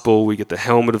gospel. We get the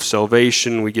helmet of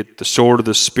salvation. We get the sword of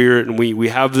the Spirit, and we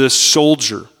have this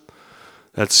soldier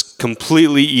that's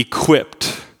completely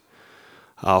equipped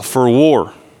for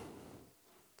war.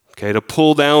 Okay, to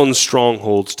pull down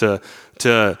strongholds, to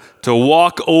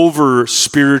walk over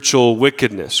spiritual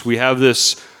wickedness. We have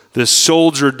this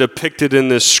soldier depicted in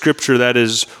this scripture that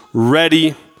is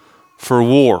ready for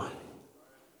war.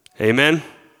 Amen?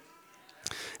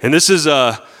 And this is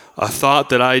a thought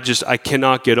that I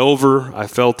cannot get over. I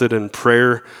felt it in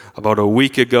prayer about a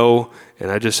week ago,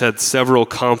 and I just had several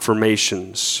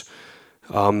confirmations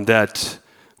that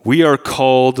we are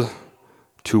called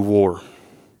to war.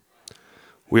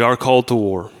 We are called to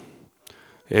war.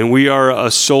 And we are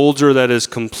a soldier that is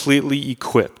completely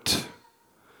equipped.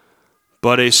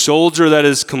 But a soldier that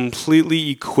is completely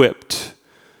equipped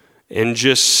and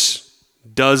just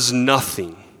does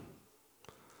nothing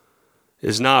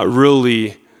is not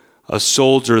really a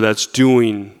soldier that's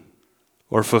doing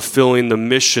or fulfilling the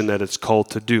mission that it's called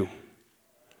to do.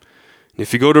 And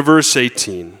if you go to verse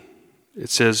 18, it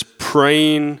says,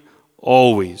 "Praying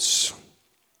always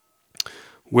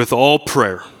with all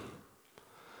prayer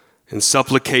and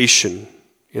supplication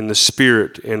in the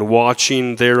Spirit, and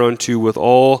watching thereunto with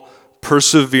all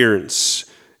perseverance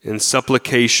and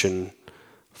supplication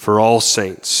for all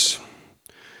saints."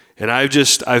 And I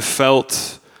felt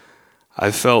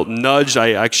nudged.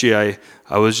 I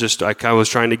was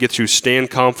trying to get through stand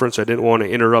conference. I didn't want to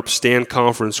interrupt stand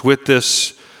conference with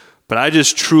this, but I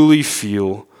just truly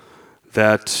feel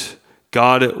that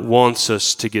God wants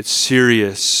us to get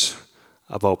serious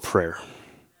about prayer.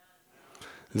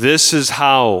 This is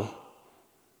how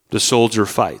the soldier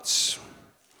fights.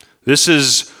 This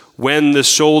is when the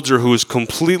soldier who is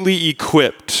completely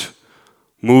equipped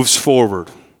moves forward,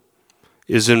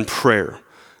 is in prayer.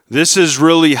 This is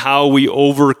really how we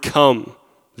overcome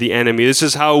the enemy. This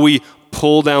is how we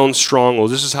pull down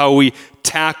strongholds. This is how we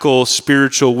tackle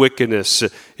spiritual wickedness,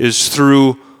 is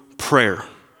through prayer.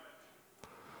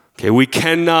 Okay, we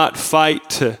cannot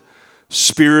fight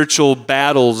spiritual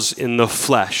battles in the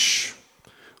flesh.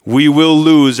 we will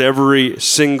lose every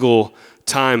single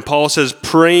time. Paul says,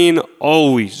 praying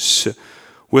always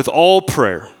with all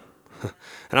prayer.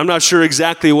 And I'm not sure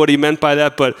exactly what he meant by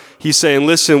that, but he's saying,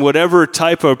 listen, whatever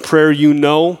type of prayer you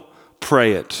know,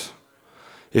 pray it.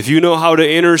 If you know how to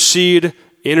intercede,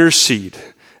 intercede.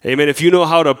 Amen. If you know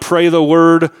how to pray the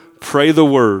word, pray the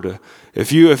word.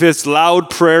 If it's loud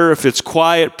prayer, if it's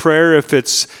quiet prayer, if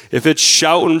it's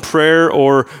shouting prayer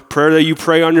or prayer that you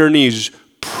pray on your knees,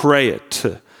 pray it.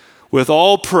 With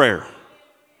all prayer.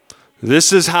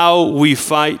 This is how we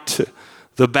fight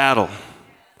the battle.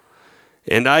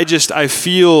 And I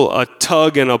feel a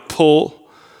tug and a pull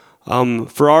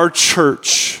for our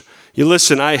church. You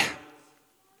listen, I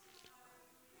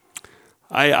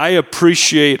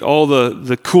appreciate all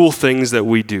the cool things that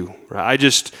we do.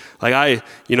 Right? I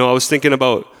was thinking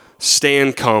about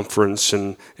Stand Conference,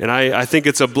 and I think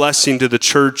it's a blessing to the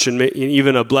church and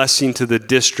even a blessing to the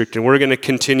district, and we're going to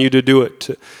continue to do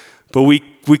it. But we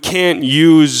can't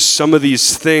use some of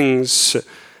these things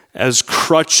as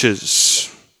crutches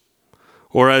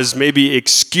or as maybe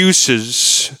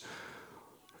excuses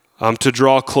to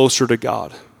draw closer to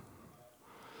God.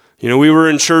 We were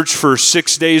in church for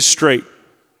 6 days straight.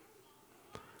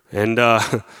 And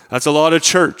that's a lot of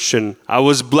church, and I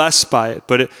was blessed by it.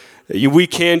 But we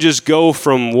can't just go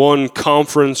from one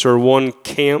conference or one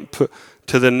camp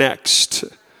to the next.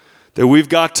 That we've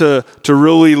got to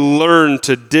really learn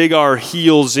to dig our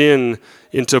heels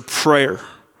into prayer.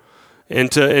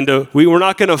 We're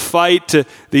not going to fight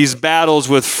these battles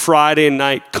with Friday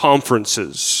night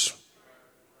conferences.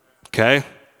 Okay?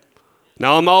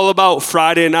 Now I'm all about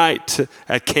Friday night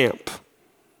at camp.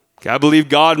 Okay, I believe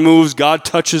God moves, God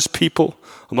touches people.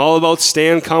 I'm all about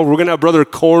Stand Conference. We're going to have Brother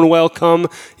Cornwell come.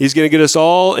 He's going to get us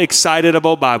all excited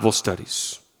about Bible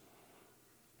studies.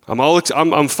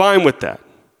 I'm fine with that.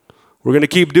 We're going to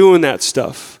keep doing that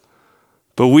stuff.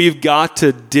 But we've got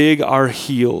to dig our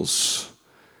heels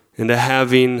into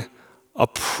having a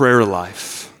prayer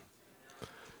life.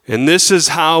 And this is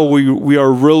how we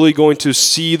are really going to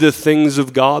see the things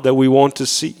of God that we want to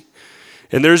see.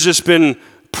 And there's just been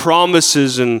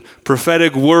promises and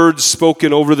prophetic words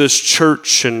spoken over this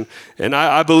church, and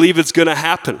I believe it's going to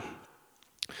happen.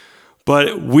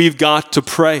 But we've got to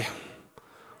pray.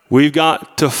 We've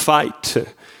got to fight.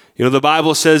 The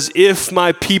Bible says, if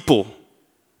my people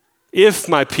will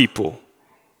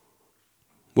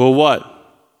what?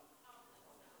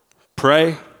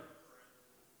 Pray,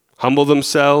 humble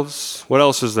themselves. What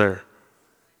else is there?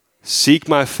 Seek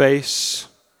my face,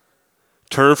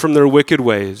 turn from their wicked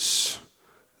ways.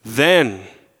 Then.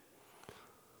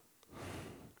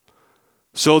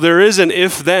 So there is an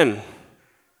if-then.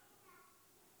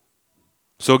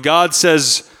 So God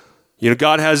says,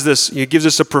 God has this, He gives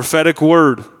us a prophetic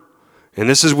word, and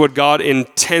this is what God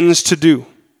intends to do.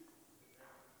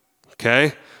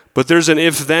 Okay? But there's an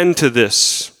if-then to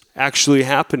this actually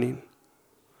happening.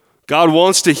 God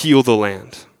wants to heal the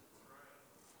land.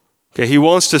 Okay, He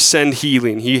wants to send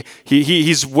healing. He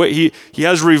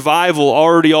has revival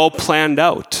already all planned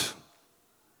out.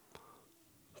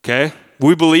 Okay,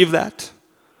 we believe that.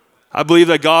 I believe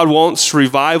that God wants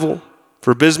revival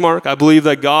for Bismarck. I believe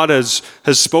that God has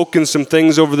spoken some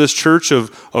things over this church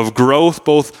of growth,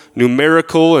 both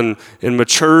numerical and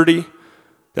maturity.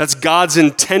 That's God's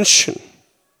intention.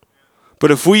 But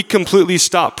if we completely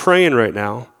stop praying right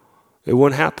now, it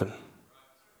won't happen.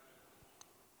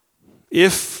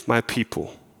 If my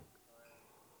people.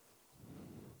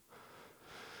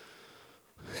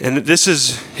 And this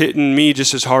is hitting me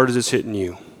just as hard as it's hitting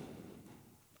you.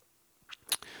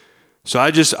 So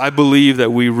I believe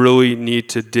that we really need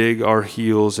to dig our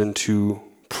heels into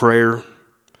prayer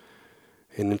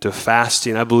and into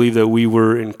fasting. I believe that we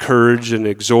were encouraged and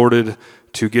exhorted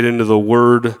to get into the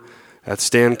Word at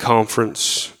Stand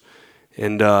Conference.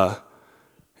 And the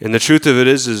truth of it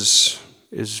is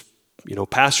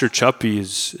Pastor Chuppy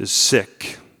is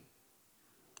sick.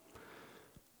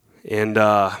 And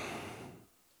God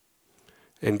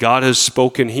has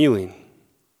spoken healing.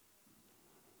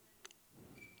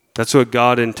 That's what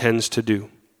God intends to do.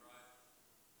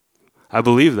 I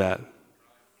believe that.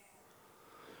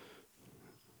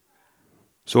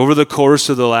 So over the course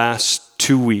of the last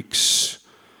 2 weeks,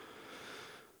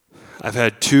 I've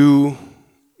had 2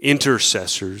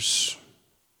 intercessors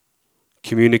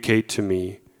communicate to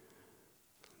me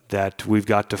that we've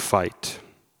got to fight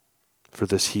for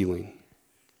this healing.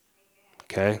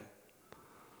 Okay?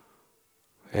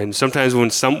 And sometimes when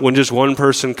just one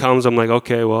person comes, I'm like,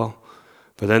 okay, well,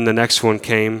 but then the next one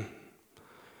came.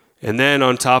 And then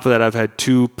on top of that, I've had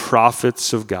 2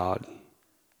 prophets of God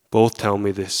both tell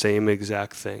me the same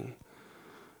exact thing.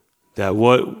 that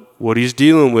what he's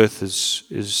dealing with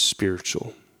is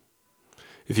spiritual.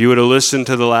 If you would have listened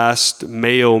to the last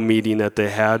Mayo meeting that they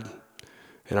had,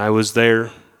 and I was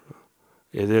there,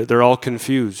 they're all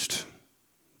confused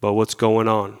about what's going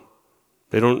on.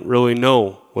 They don't really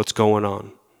know what's going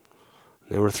on.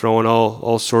 They were throwing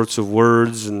all sorts of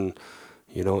words and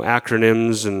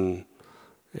acronyms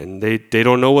and they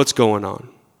don't know what's going on.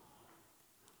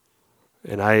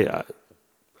 And I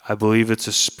believe it's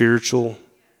a spiritual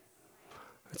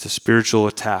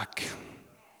attack.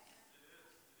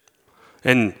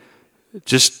 And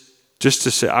just to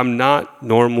say, I'm not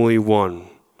normally one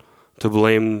to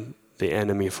blame the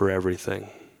enemy for everything.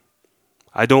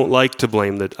 I don't like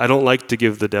to I don't like to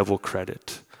give the devil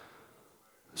credit.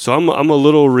 So I'm a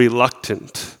little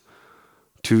reluctant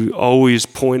to always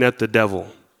point at the devil.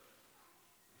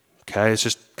 Okay, it's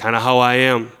just kind of how I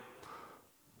am.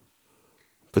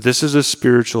 But this is a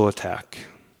spiritual attack.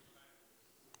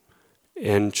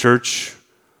 And church,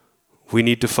 we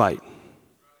need to fight.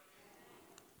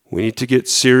 We need to get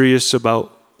serious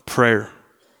about prayer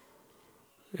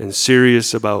and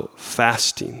serious about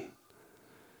fasting.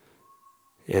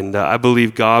 And I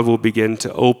believe God will begin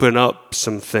to open up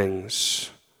some things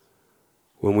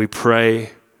when we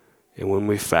pray and when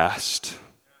we fast.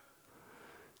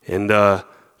 And the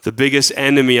biggest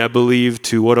enemy, I believe,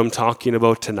 to what I'm talking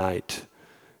about tonight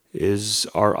is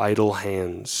our idle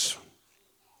hands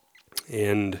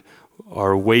and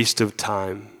our waste of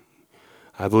time.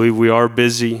 I believe we are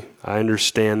busy. I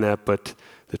understand that, but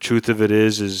the truth of it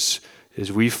is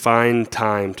we find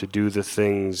time to do the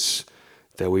things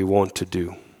that we want to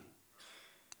do.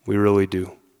 We really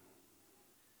do.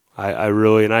 I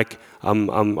really, and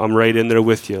I'm right in there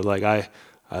with you. Like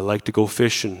I like to go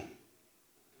fishing.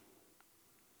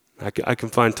 I can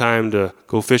find time to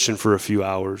go fishing for a few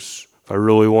hours if I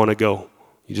really want to go.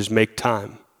 You just make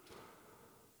time.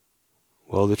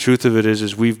 Well, the truth of it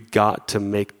is we've got to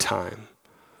make time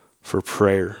for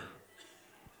prayer.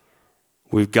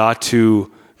 We've got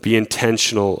to be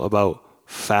intentional about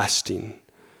fasting.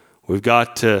 We've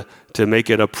got to make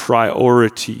it a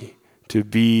priority to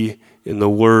be in the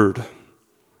Word.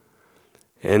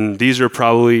 And these are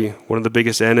probably one of the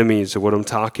biggest enemies of what I'm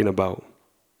talking about.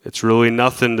 It's really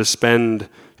nothing to spend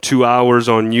 2 hours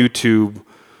on YouTube,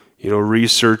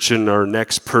 researching our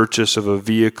next purchase of a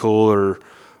vehicle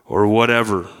or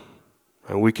whatever.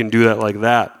 And we can do that like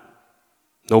that.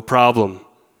 No problem.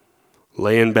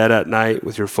 Lay in bed at night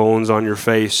with your phones on your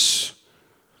face.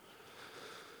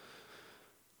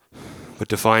 But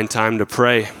to find time to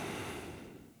pray.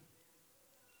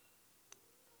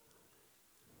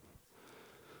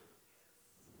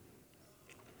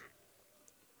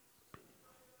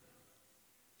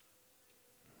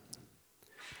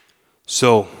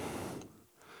 So,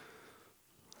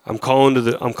 I'm calling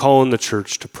the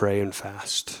church to pray and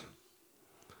fast.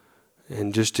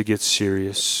 And just to get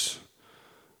serious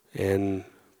and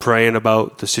praying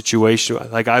about the situation.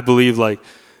 Like I believe,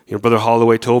 Brother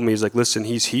Holloway told me, he's like, listen,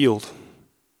 he's healed.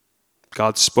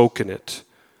 God's spoken it.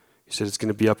 He said it's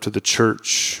going to be up to the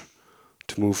church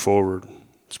to move forward.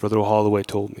 As Brother Holloway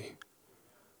told me.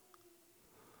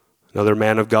 Another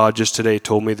man of God just today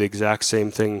told me the exact same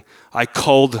thing. I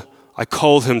called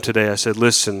him today. I said,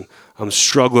 listen, I'm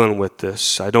struggling with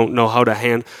this. I don't know how to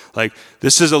handle,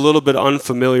 this is a little bit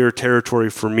unfamiliar territory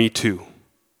for me too.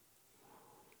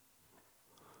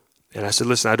 And I said,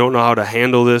 listen, I don't know how to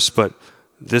handle this, but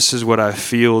this is what I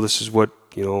feel. This is what,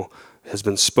 has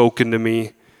been spoken to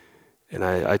me. And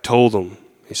I told him,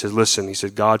 he said, listen, he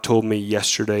said, God told me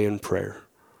yesterday in prayer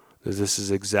that this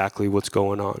is exactly what's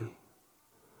going on.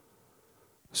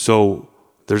 So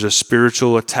there's a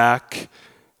spiritual attack.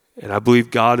 And I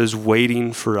believe God is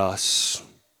waiting for us.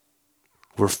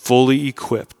 We're fully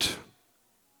equipped.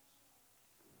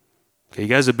 Okay, you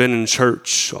guys have been in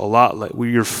church a lot.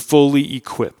 You're fully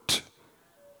equipped.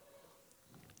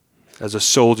 As a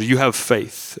soldier, you have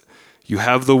faith. You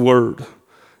have the Word.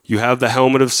 You have the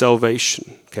helmet of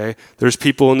salvation. Okay, there's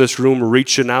people in this room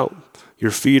reaching out.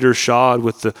 Your feet are shod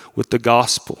with the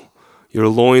gospel. Your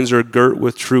loins are girt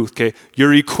with truth. Okay,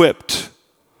 you're equipped.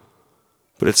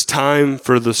 But it's time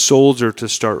for the soldier to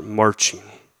start marching.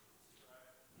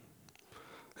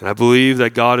 And I believe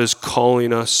that God is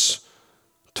calling us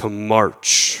to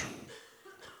march,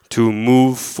 to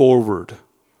move forward.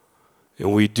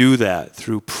 And we do that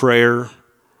through prayer,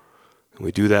 and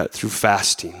we do that through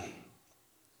fasting.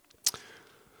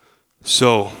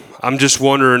 So I'm just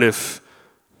wondering if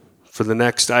for the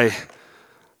next, I'm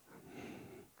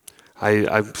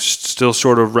still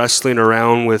sort of wrestling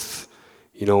around with,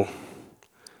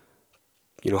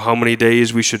 how many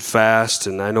days we should fast.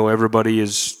 And I know everybody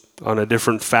is on a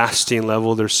different fasting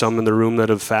level. There's some in the room that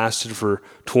have fasted for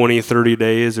 20, 30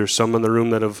 days. There's some in the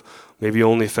room that have maybe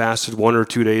only fasted 1 or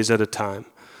 2 days at a time.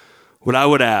 What I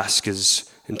would ask is,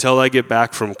 until I get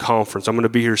back from conference, I'm going to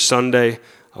be here Sunday.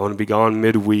 I want to be gone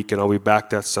midweek, and I'll be back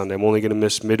that Sunday. I'm only going to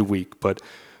miss midweek. But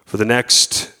for the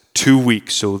next 2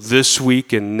 weeks, so this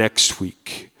week and next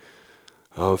week,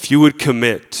 if you would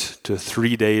commit to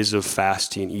 3 days of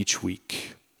fasting each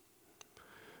week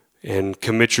and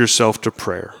commit yourself to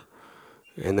prayer.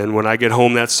 And then when I get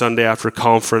home that Sunday after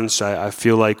conference, I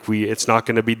feel like it's not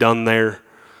going to be done there,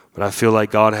 but I feel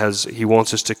like He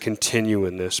wants us to continue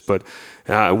in this. But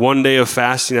 1 day of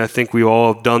fasting, I think we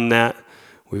all have done that.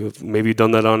 We've maybe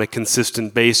done that on a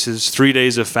consistent basis. 3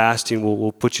 days of fasting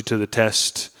will put you to the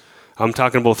test. I'm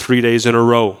talking about 3 days in a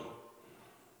row,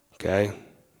 okay?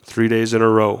 3 days in a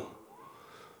row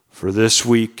for this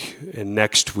week and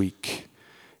next week.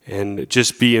 And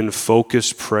just be in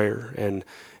focused prayer. And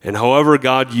however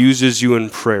God uses you in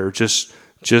prayer, just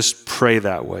pray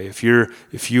that way. If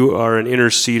you are an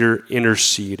interceder,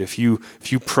 intercede. If you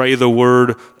pray the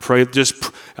word, pray.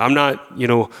 I'm not,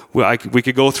 we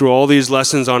could go through all these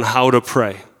lessons on how to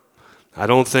pray. I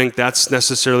don't think that's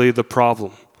necessarily the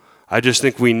problem. I just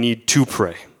think we need to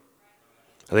pray.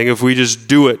 I think if we just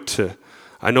do it,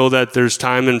 I know that there's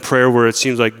time in prayer where it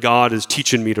seems like God is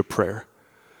teaching me to pray.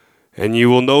 And you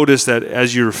will notice that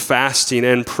as you're fasting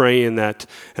and praying that,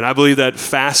 and I believe that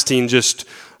fasting just,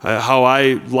 how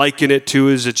I liken it to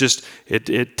is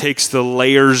it takes the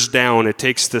layers down. It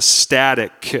takes the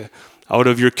static out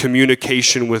of your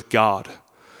communication with God.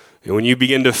 And when you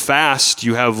begin to fast,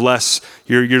 you have less,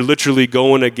 you're literally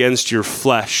going against your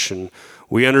flesh. And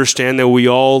we understand that we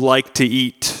all like to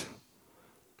eat.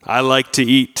 I like to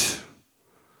eat.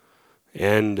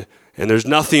 And there's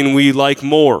nothing we like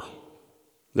more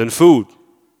than food.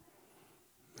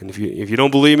 And if you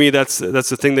don't believe me, that's the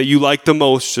thing that you like the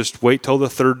most, just wait till the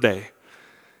third day.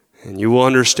 And you will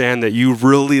understand that you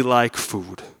really like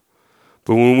food.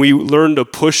 But when we learn to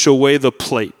push away the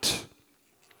plate,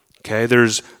 okay,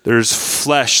 there's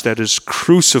flesh that is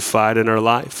crucified in our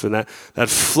life. And that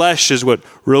flesh is what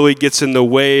really gets in the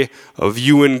way of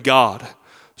you and God.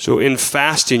 So in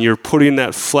fasting, you're putting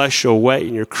that flesh away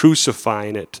and you're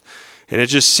crucifying it. And it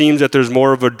just seems that there's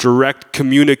more of a direct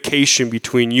communication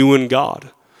between you and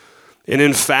God. And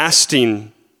in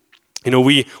fasting,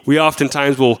 we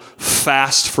oftentimes will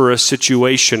fast for a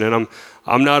situation, and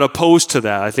I'm not opposed to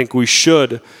that. I think we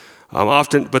should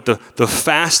often, but the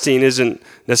fasting isn't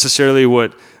necessarily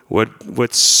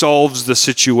what solves the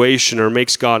situation or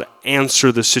makes God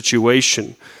answer the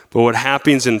situation. But what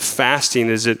happens in fasting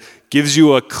is it gives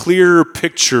you a clearer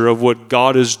picture of what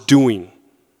God is doing.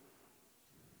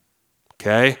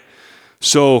 Okay?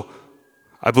 So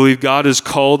I believe God has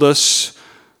called us.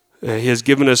 He has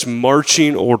given us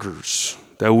marching orders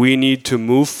that we need to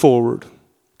move forward.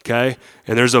 Okay?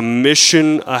 And there's a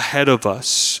mission ahead of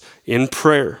us in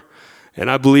prayer. And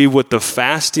I believe what the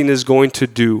fasting is going to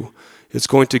do, it's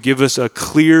going to give us a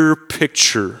clear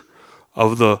picture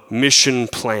of the mission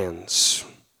plans.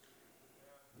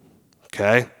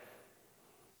 Okay?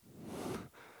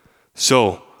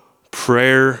 So,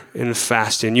 prayer and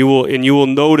fasting. You will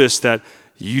notice that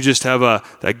you just have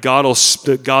that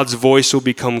God's voice will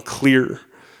become clear.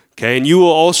 Okay? And you will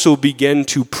also begin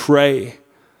to pray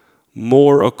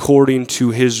more according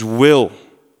to His will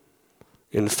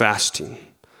in fasting.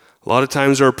 A lot of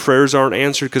times our prayers aren't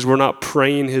answered because we're not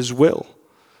praying His will,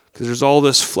 because there's all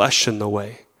this flesh in the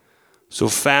way. So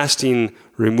fasting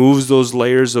removes those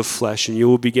layers of flesh, and you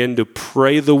will begin to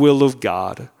pray the will of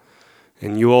God,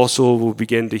 and you also will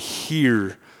begin to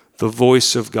hear the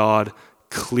voice of God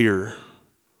clear.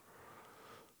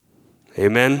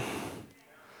 Amen?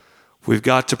 We've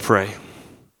got to pray.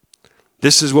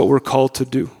 This is what we're called to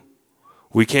do.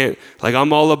 We can't,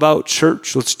 I'm all about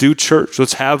church. Let's do church.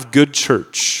 Let's have good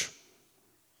church.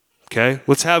 Okay?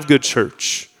 Let's have good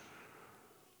church.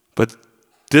 But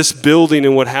this building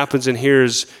and what happens in here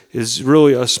is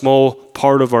really a small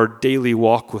part of our daily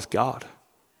walk with God.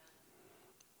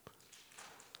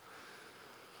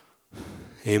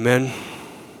 Amen?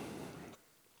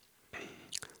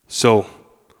 So,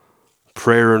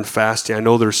 prayer and fasting. I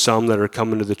know there's some that are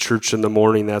coming to the church in the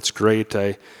morning. That's great.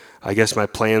 I guess my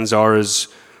plans are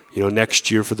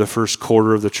next year for the first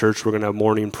quarter of the church, we're going to have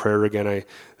morning prayer again.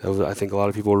 I think a lot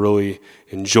of people really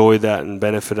enjoy that and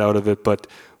benefit out of it, but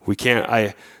we can't,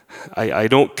 I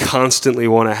don't constantly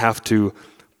want to have to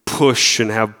push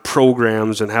and have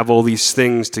programs and have all these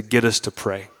things to get us to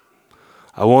pray.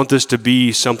 I want this to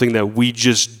be something that we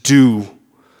just do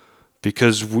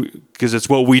because it's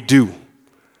what we do.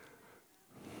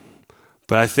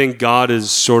 But I think God has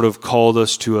sort of called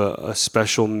us to a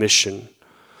special mission.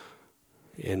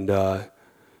 And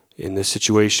in this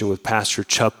situation with Pastor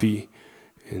Chuppy,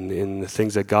 in the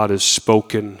things that God has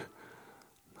spoken,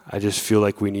 I just feel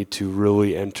like we need to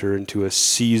really enter into a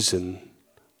season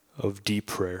of deep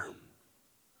prayer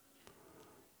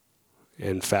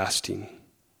and fasting.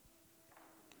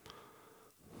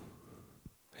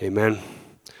 Amen.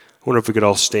 I wonder if we could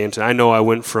all stand. I know I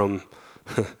went from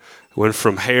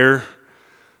hair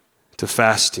to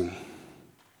fasting.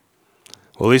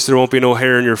 Well, at least there won't be no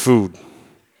hair in your food.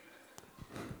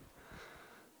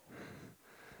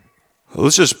 Well,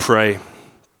 let's just pray.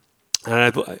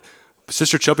 And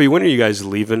Sister Chuppy, when are you guys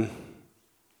leaving?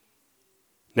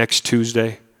 Next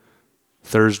Tuesday?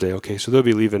 Thursday, okay. So they'll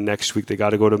be leaving next week. They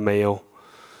got to go to Mayo.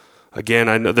 Again,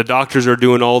 I know the doctors are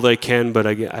doing all they can, but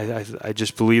I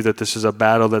just believe that this is a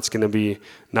battle that's going to be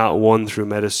not won through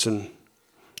medicine.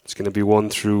 It's going to be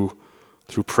won through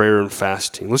prayer and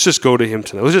fasting. Let's just go to him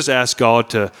tonight. Let's just ask God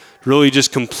to really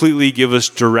just completely give us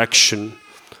direction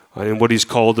in what he's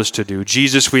called us to do.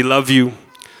 Jesus, we love you.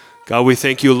 God, we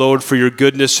thank you, Lord, for your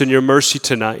goodness and your mercy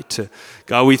tonight.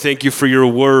 God, we thank you for your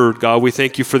word. God, we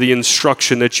thank you for the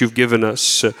instruction that you've given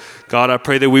us. God, I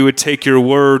pray that we would take your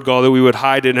word, God, that we would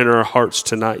hide it in our hearts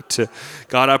tonight.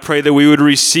 God, I pray that we would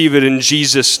receive it in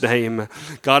Jesus' name.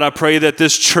 God, I pray that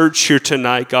this church here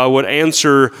tonight, God, would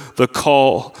answer the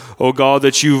call, oh God,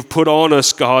 that you've put on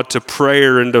us, God, to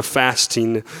prayer and to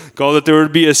fasting. God, that there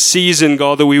would be a season,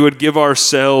 God, that we would give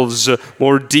ourselves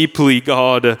more deeply,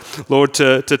 God, Lord,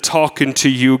 to talking to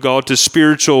you, God, to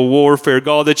spiritual warfare.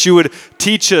 God, that you would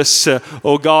teach us,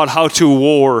 oh God, how to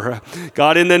war.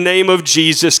 God, in the name of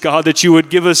Jesus, God, that you would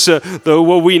give us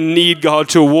what we need, God,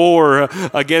 to war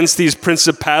against these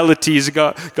principalities,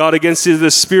 God, against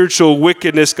the spiritual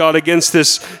wickedness, God, against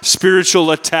this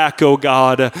spiritual attack, oh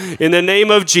God. In the name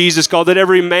of Jesus, God, that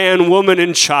every man, woman,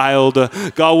 and child,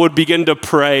 God, would begin to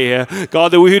pray.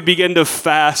 God, that we would begin to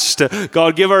fast.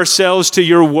 God, give ourselves to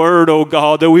your word, oh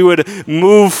God, that we would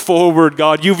move forward,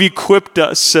 God. You've equipped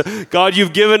us. God,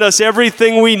 you've given us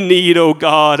everything we need, oh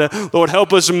God. Lord,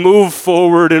 help us move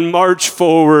forward and march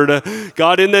forward.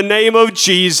 God, in the name of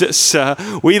Jesus,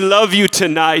 we love you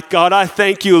tonight. God, I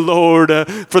thank you, Lord,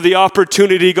 for the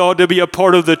opportunity, God, to be a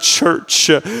part of the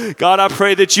church. God, I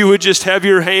pray that you would just have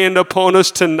your hand upon us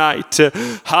tonight.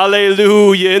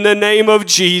 Hallelujah. In the name of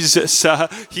Jesus.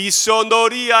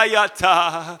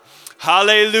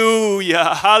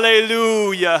 Hallelujah,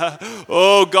 hallelujah.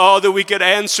 Oh God, that we could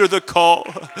answer the call.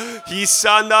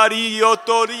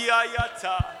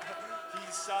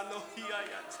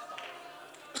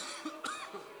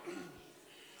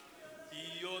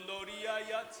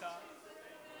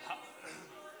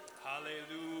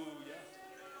 Hallelujah.